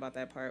and I read about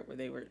that part where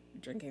they were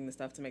drinking the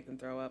stuff to make them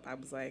throw up, I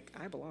was like,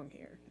 I belong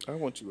here. I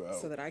want you out.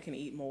 So that I can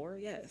eat more?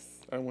 Yes.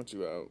 I want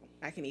you out.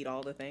 I can eat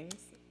all the things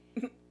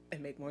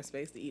and make more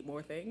space to eat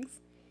more things.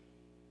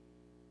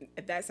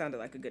 That sounded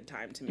like a good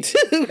time to me.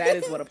 That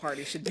is what a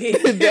party should be.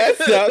 That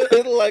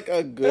sounded like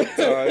a good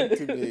time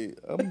to me.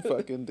 I'm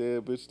fucking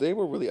dead, bitch. They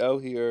were really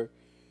out here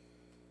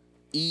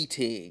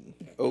eating,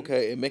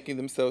 okay, and making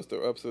themselves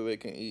throw up so they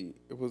can eat.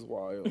 It was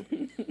wild.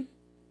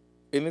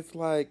 And it's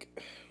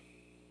like,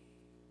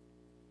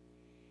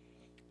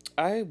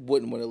 I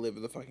wouldn't want to live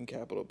in the fucking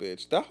capital,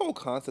 bitch. That whole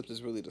concept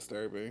is really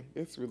disturbing.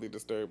 It's really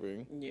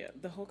disturbing. Yeah,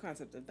 the whole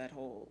concept of that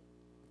whole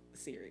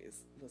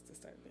series was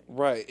disturbing.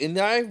 Right. And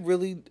I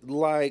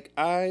like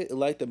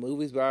the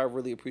movies, but I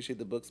really appreciate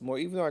the books more,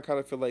 even though I kind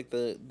of feel like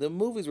the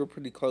movies were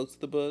pretty close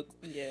to the books.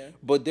 Yeah.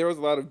 But there was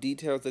a lot of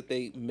details that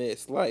they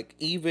missed. Like,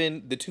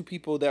 even the two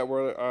people that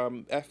were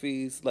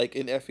Effie's, like,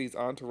 in Effie's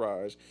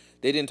entourage,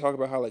 they didn't talk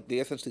about how, like, they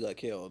essentially got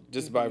killed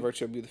just by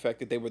virtue of the fact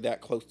that they were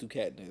that close to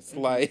Katniss.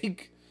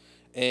 Like,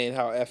 and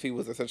how Effie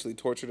was essentially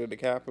tortured in the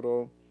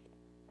Capitol.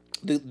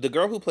 The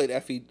girl who played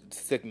Effie,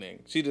 sickening.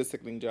 She did a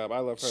sickening job. I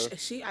love her.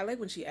 I like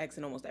when she acts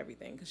in almost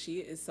everything because she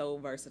is so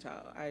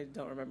versatile. I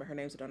don't remember her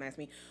name, so don't ask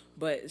me.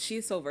 But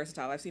she's so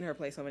versatile. I've seen her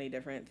play so many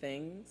different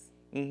things.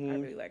 I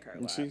really like her a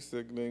lot. She's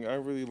sickening. I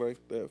really like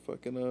that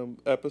fucking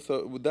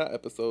episode. With that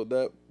episode,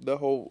 the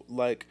whole,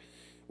 like,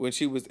 when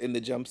she was in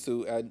the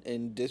jumpsuit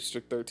in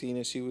District 13,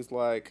 and she was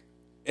like,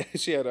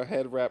 she had her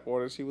head wrap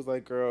on, and she was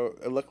like, "Girl,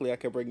 luckily I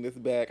can bring this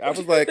back." I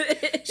was like,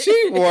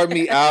 she wore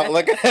me out.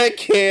 Like, I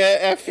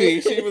can't, Effie.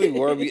 She really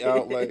wore me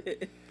out.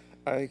 Like,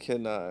 I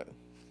cannot.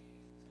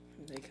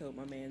 They killed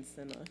my man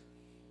Cinna.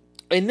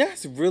 And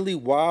that's really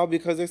wild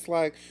because it's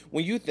like,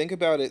 when you think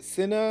about it,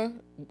 Cinna,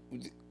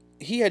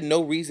 he had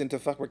no reason to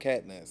fuck with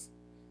Katniss.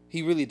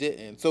 He really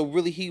didn't. So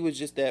really, he was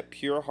just that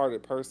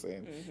pure-hearted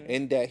person,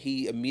 and that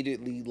he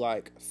immediately,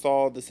 like,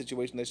 saw the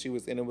situation that she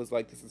was in and was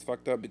like, "This is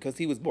fucked up," because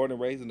he was born and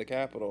raised in the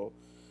Capitol.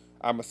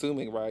 I'm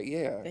assuming, right?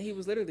 Yeah. And he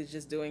was literally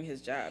just doing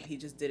his job. He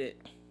just did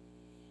it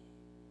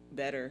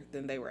better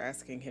than they were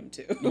asking him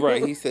to.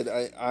 Right. He said,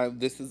 "I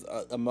this is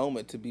a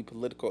moment to be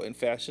political, and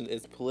fashion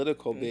is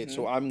political, bitch.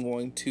 So I'm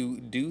going to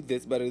do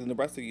this better than the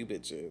rest of you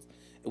bitches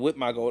with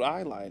my gold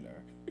eyeliner."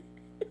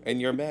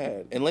 And you're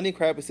mad. And Lenny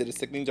Kravitz did a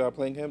sickening job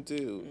playing him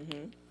too.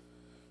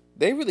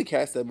 They really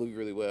cast that movie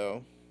really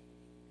well.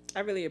 I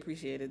really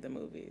appreciated the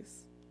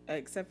movies,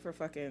 except for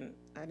fucking.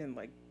 I didn't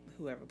like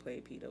whoever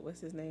played Peter. What's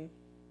his name?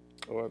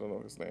 Oh, I don't know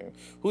his name.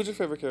 Who's your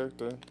favorite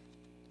character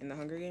in the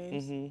Hunger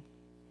Games?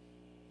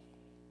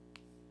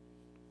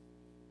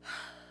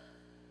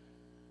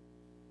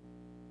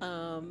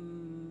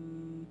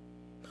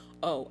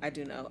 Oh, I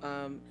do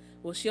know.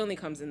 Well, she only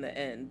comes in the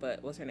end,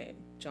 but what's her name?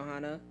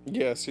 Johanna?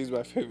 Yeah, she's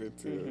my favorite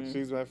too.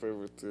 She's my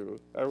favorite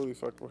too. I really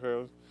fuck with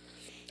her.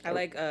 I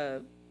like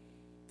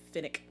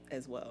Finnick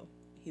as well.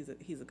 He's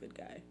a good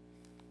guy.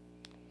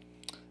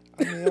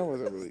 I mean, I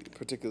wasn't really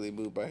particularly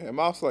moved by him.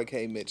 I also like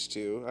Haymitch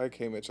too. I like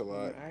Haymitch a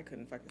lot. I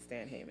couldn't fucking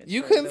stand Haymitch.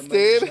 You couldn't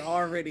stand? The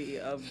majority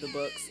of the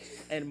books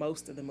and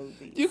most of the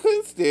movies. You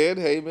couldn't stand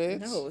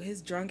Haymitch? No,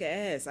 his drunk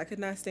ass. I could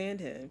not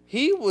stand him.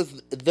 He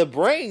was the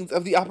brains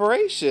of the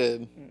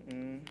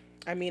operation.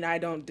 I mean, I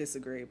don't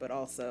disagree, but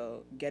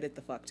also get it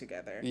the fuck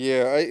together.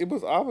 Yeah, he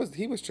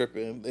was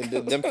tripping.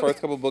 And them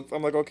first couple books,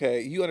 I'm like,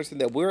 okay, you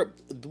understand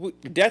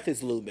that death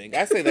is looming.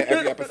 I say that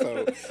every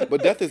episode,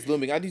 but death is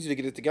looming. I need you to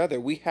get it together.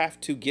 We have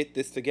to get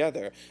this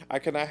together. I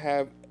cannot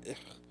have,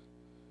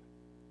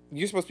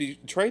 you're supposed to be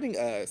training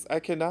us. I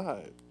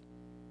cannot.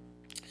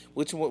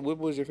 What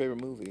was your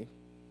favorite movie?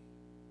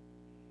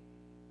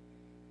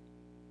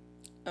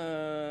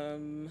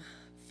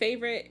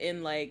 Favorite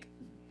in, like,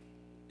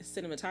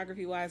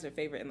 cinematography wise, or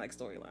favorite in, like,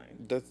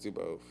 storyline? Let's do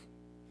both.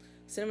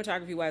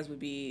 Cinematography wise would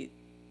be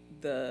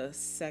the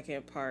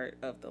second part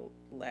of the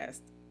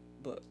last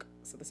book.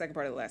 So the second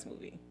part of the last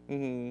movie.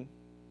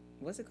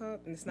 What's it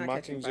called? And it's not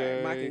Catching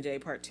Fire. Mockingjay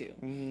Part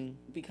 2.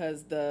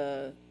 Because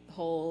the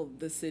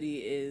city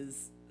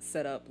is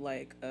set up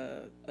like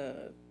a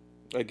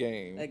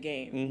game. A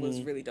game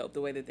was really dope.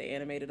 The way that they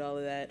animated all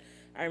of that.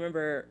 I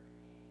remember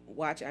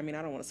watch. I mean,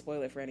 I don't want to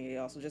spoil it for any of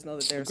y'all, so just know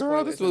that there's spoilers.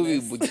 Girl, this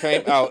movie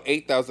came out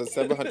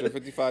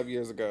 8,755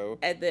 years ago.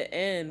 At the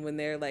end, when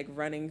they're like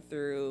running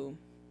through,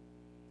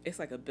 it's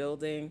like a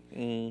building,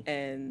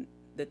 and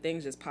the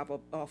things just pop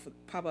up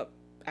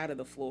out of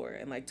the floor,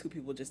 and like two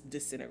people just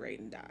disintegrate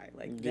and die.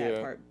 Like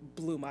that part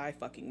blew my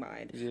fucking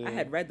mind. Yeah. I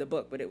had read the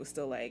book, but it was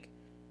still like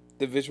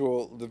the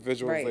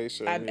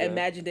visualization. Right. I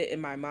imagined it in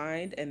my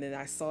mind, and then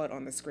I saw it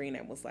on the screen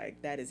and was like,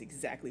 that is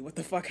exactly what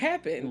the fuck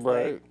happened.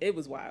 Right. Like, it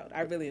was wild.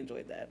 I really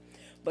enjoyed that.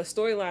 But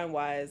storyline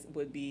wise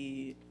would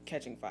be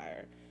Catching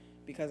Fire,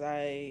 because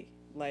I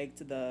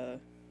liked we're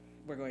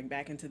going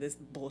back into this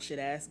bullshit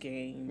ass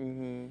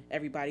game.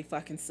 Everybody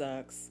fucking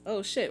sucks.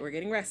 Oh shit, we're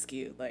getting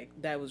rescued. Like,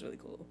 that was really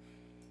cool.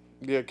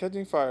 Yeah,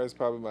 Catching Fire is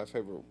probably my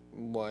favorite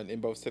one in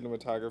both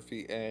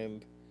cinematography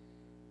and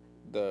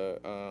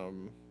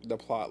the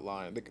plot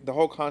line. The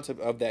whole concept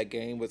of that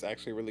game was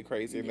actually really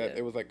crazy, and that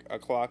it was like a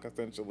clock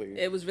essentially.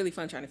 It was really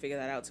fun trying to figure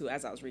that out too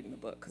as I was reading the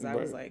book, because I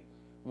was like,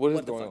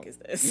 what the fuck is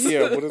this?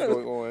 Yeah, what is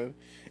going on?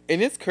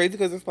 And it's crazy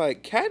because it's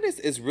like, Katniss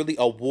is really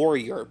a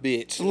warrior,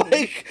 bitch.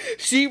 Like,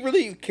 she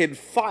really can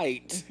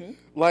fight.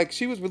 Like,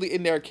 she was really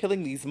in there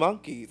killing these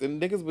monkeys,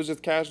 and niggas was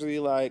just casually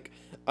like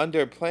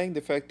underplaying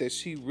the fact that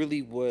she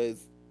really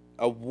was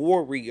a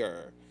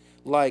warrior.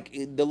 Like,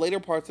 in the later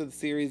parts of the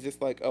series,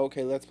 it's like,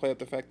 okay, let's play up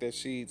the fact that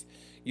she's,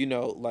 you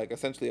know, like,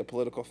 essentially a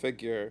political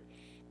figure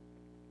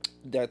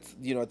that's,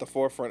 you know, at the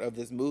forefront of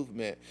this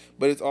movement.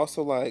 But it's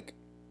also like,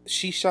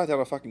 she shot down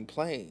a fucking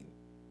plane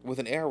with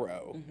an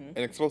arrow,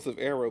 an explosive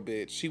arrow,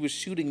 bitch. She was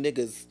shooting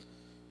niggas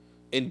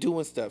and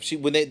doing stuff.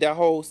 That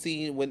whole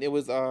scene when it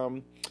was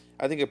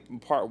I think in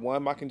part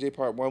 1, Mockingjay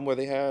Part 1, where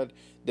they had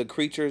the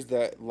creatures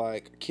that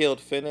like killed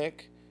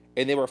Finnick.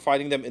 And they were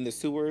fighting them in the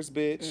sewers,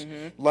 bitch.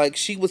 Mm-hmm. Like,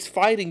 she was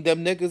fighting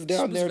them niggas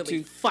down there,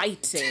 really too.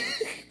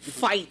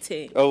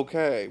 Fighting.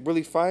 Okay,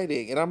 really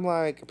fighting. And I'm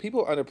like,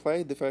 people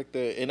underplayed the fact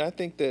that, and I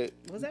think that...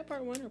 Was that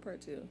part 1 or part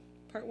 2?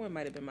 Part 1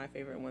 might have been my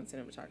favorite one,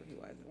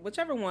 cinematography-wise.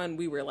 Whichever one,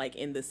 we were, like,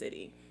 in the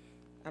city.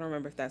 I don't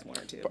remember if that's 1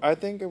 or 2. I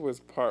think it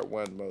was part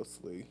 1,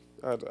 mostly.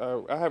 I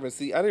haven't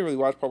seen... I didn't really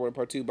watch part 1 and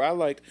part 2, but I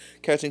liked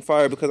Catching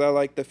Fire because I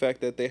liked the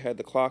fact that they had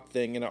the clock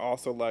thing, and I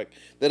also liked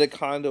that it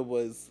kind of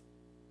was...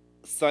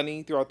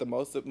 sunny throughout the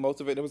most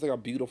of it. It was like a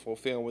beautiful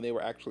film when they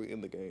were actually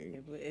in the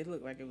game. It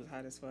looked like it was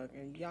hot as fuck,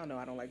 and y'all know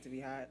I don't like to be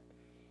hot.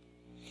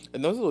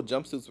 And those little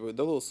jumpsuits those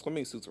little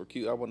swimming suits were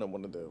cute. I wouldn't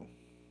want to do.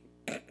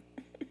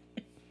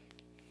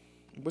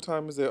 What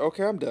time is it?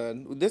 Okay, I'm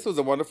done. This was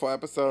a wonderful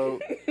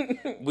episode.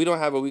 We don't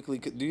have a weekly.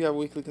 Do you have a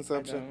weekly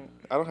consumption?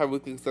 I don't have a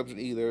weekly consumption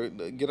either.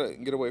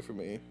 Get away from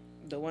me.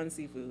 The One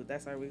Seafood.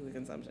 That's our weekly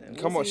consumption.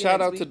 Come on, shout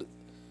out to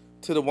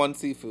the One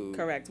Seafood.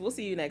 Correct. We'll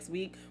see you next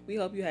week. We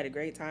hope you had a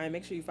great time.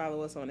 Make sure you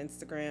follow us on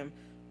Instagram.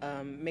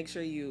 Make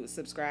sure you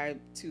subscribe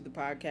to the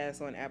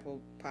podcast on Apple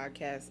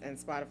Podcasts and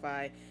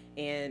Spotify,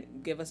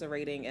 and give us a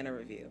rating and a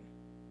review.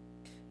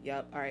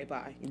 Yep. All right.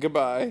 Bye.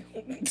 Goodbye.